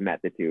that I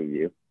met the two of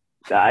you.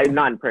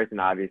 Not in person,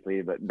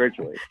 obviously, but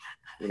virtually.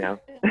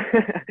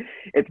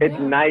 It's Yeah.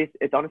 nice.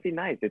 It's honestly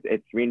nice.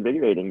 It's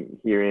reinvigorating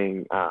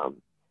hearing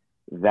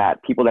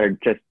that people that are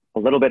just a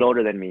little bit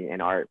older than me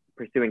and are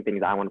pursuing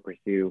things I want to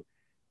pursue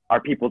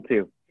are people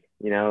too.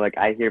 Like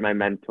I hear my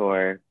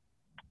mentor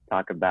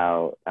talk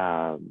about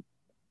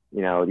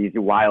these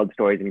wild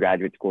stories in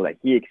graduate school that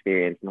he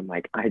experienced, and I'm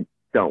like, I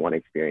don't want to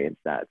experience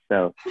that.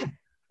 So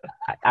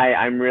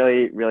I'm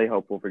really, really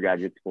hopeful for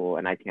graduate school,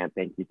 and I can't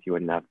thank you two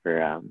enough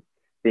for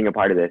being a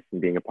part of this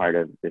and being a part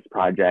of this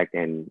project,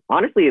 and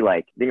honestly,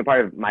 like being a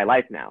part of my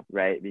life now,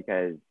 right?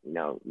 Because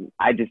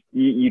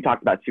you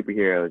talked about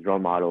superheroes, role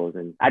models,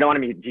 and I don't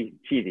want to be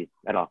cheesy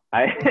at all.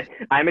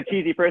 I'm a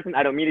cheesy person.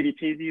 I don't mean to be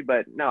cheesy,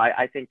 but no,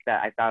 I think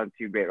that I found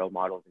two great role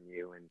models in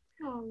you,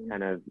 and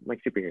kind of like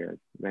superheroes,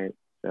 right?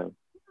 So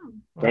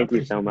thank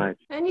you so much.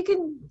 And you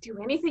can do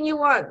anything you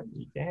want.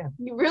 You can.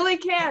 You really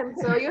can.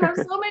 So you have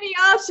so many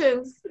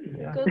options.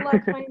 Yeah. Good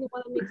luck finding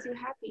one that makes you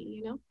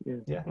happy, Yeah. Are you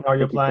Thank you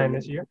so applying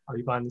much. this year? Are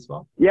you applying this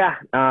fall? Yeah,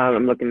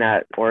 I'm looking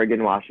at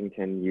Oregon,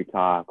 Washington,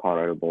 Utah,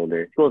 Colorado,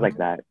 Boulder, schools like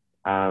that.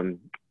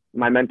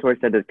 My mentor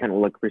said to kind of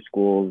look for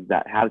schools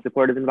that have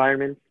supportive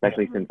environments,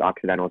 especially since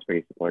Occidental is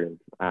pretty supportive.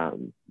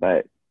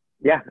 But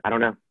yeah, I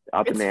don't know.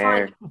 Up in It's the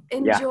air. fun.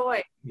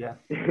 Enjoy. Yeah.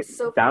 It's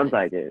so Sounds fun.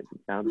 like it.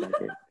 Sounds like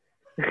it.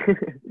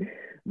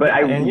 But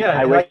I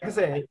I wish. like I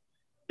said,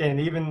 and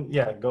even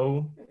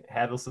go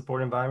have those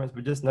support environments,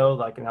 but just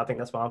know, and I think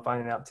that's what I'm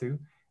finding out too,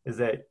 is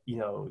that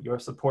your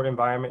support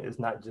environment is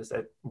not just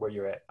at where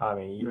you're at. I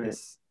mean, Right.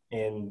 it's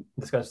in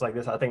discussions like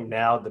this. I think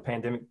now the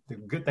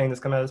good thing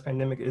that's come out of this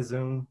pandemic is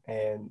Zoom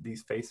and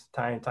these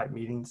FaceTime type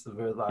meetings. So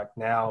we're like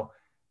now,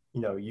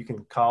 you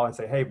can call and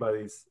say, hey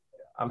buddies,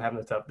 I'm having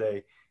a tough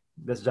day.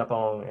 Let's jump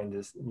on and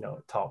just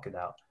talk it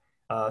out.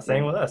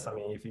 Same with us. I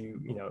mean, if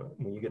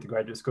when you get to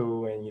graduate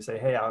school and you say,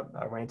 hey,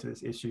 I ran into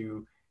this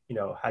issue,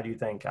 how do you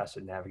think I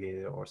should navigate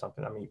it or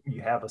something? I mean,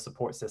 you have a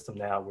support system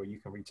now where you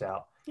can reach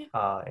out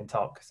and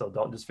talk. So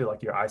don't just feel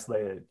like you're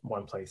isolated at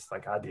one place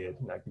like I did.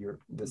 Like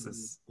this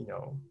is,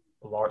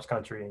 a large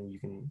country, and you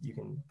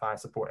can find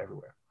support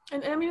everywhere.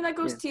 And I mean, that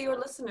goes to your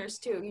listeners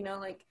too,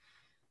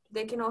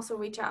 they can also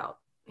reach out,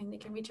 and they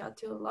can reach out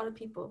to a lot of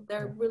people.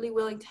 They're really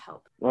willing to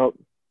help. Well,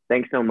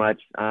 thanks so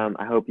much.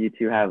 I hope you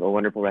two have a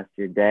wonderful rest of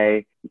your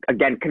day.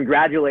 Again,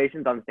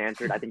 congratulations on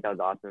Stanford. I think that was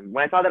awesome.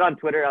 When I saw that on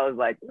Twitter, I was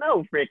like,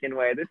 no freaking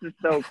way. This is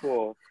so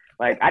cool.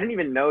 Like, I didn't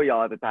even know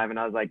y'all at the time, and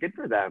I was like, good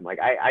for them. Like,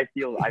 I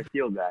feel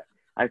that.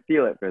 I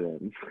feel it for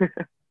them.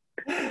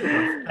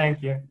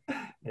 Thank you.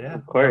 Yeah,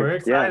 Of course, we're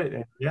excited.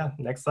 And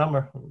next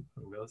summer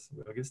we'll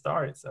get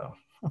started. So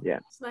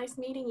It's nice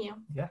meeting you.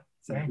 yeah,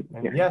 same.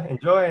 And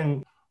enjoy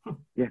and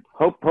Yeah.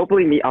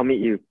 Hopefully I'll meet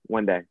you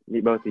one day.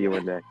 Meet both of you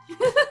one day.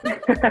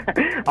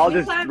 I'll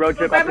just Anytime, road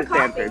go trip up grab a to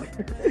coffee.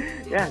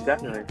 Stanford. Yeah,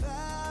 definitely.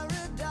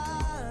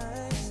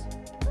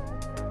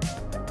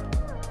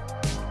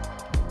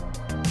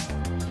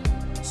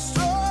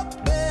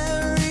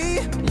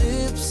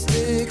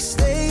 perfect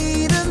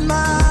state of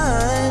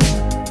mind.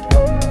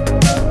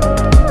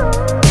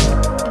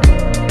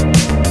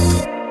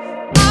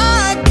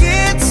 I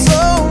get so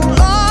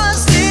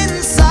lost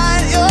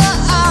inside your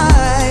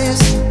eyes.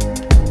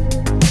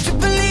 Would you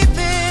believe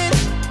it?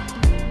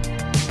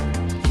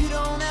 You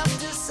don't have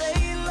to say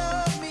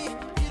love me.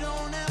 You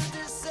don't have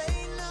to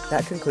say no.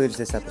 That concludes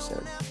this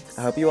episode.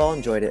 I hope you all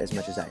enjoyed it as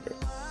much as I did.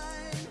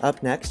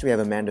 Up next, we have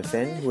Amanda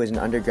Finn, who is an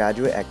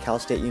undergraduate at Cal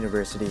State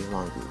University,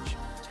 Long Beach.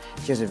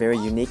 She has a very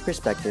unique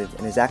perspective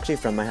and is actually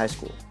from my high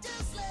school.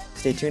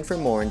 Stay tuned for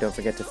more and don't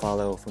forget to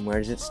follow From Where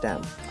Does It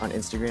Stem on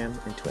Instagram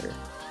and Twitter.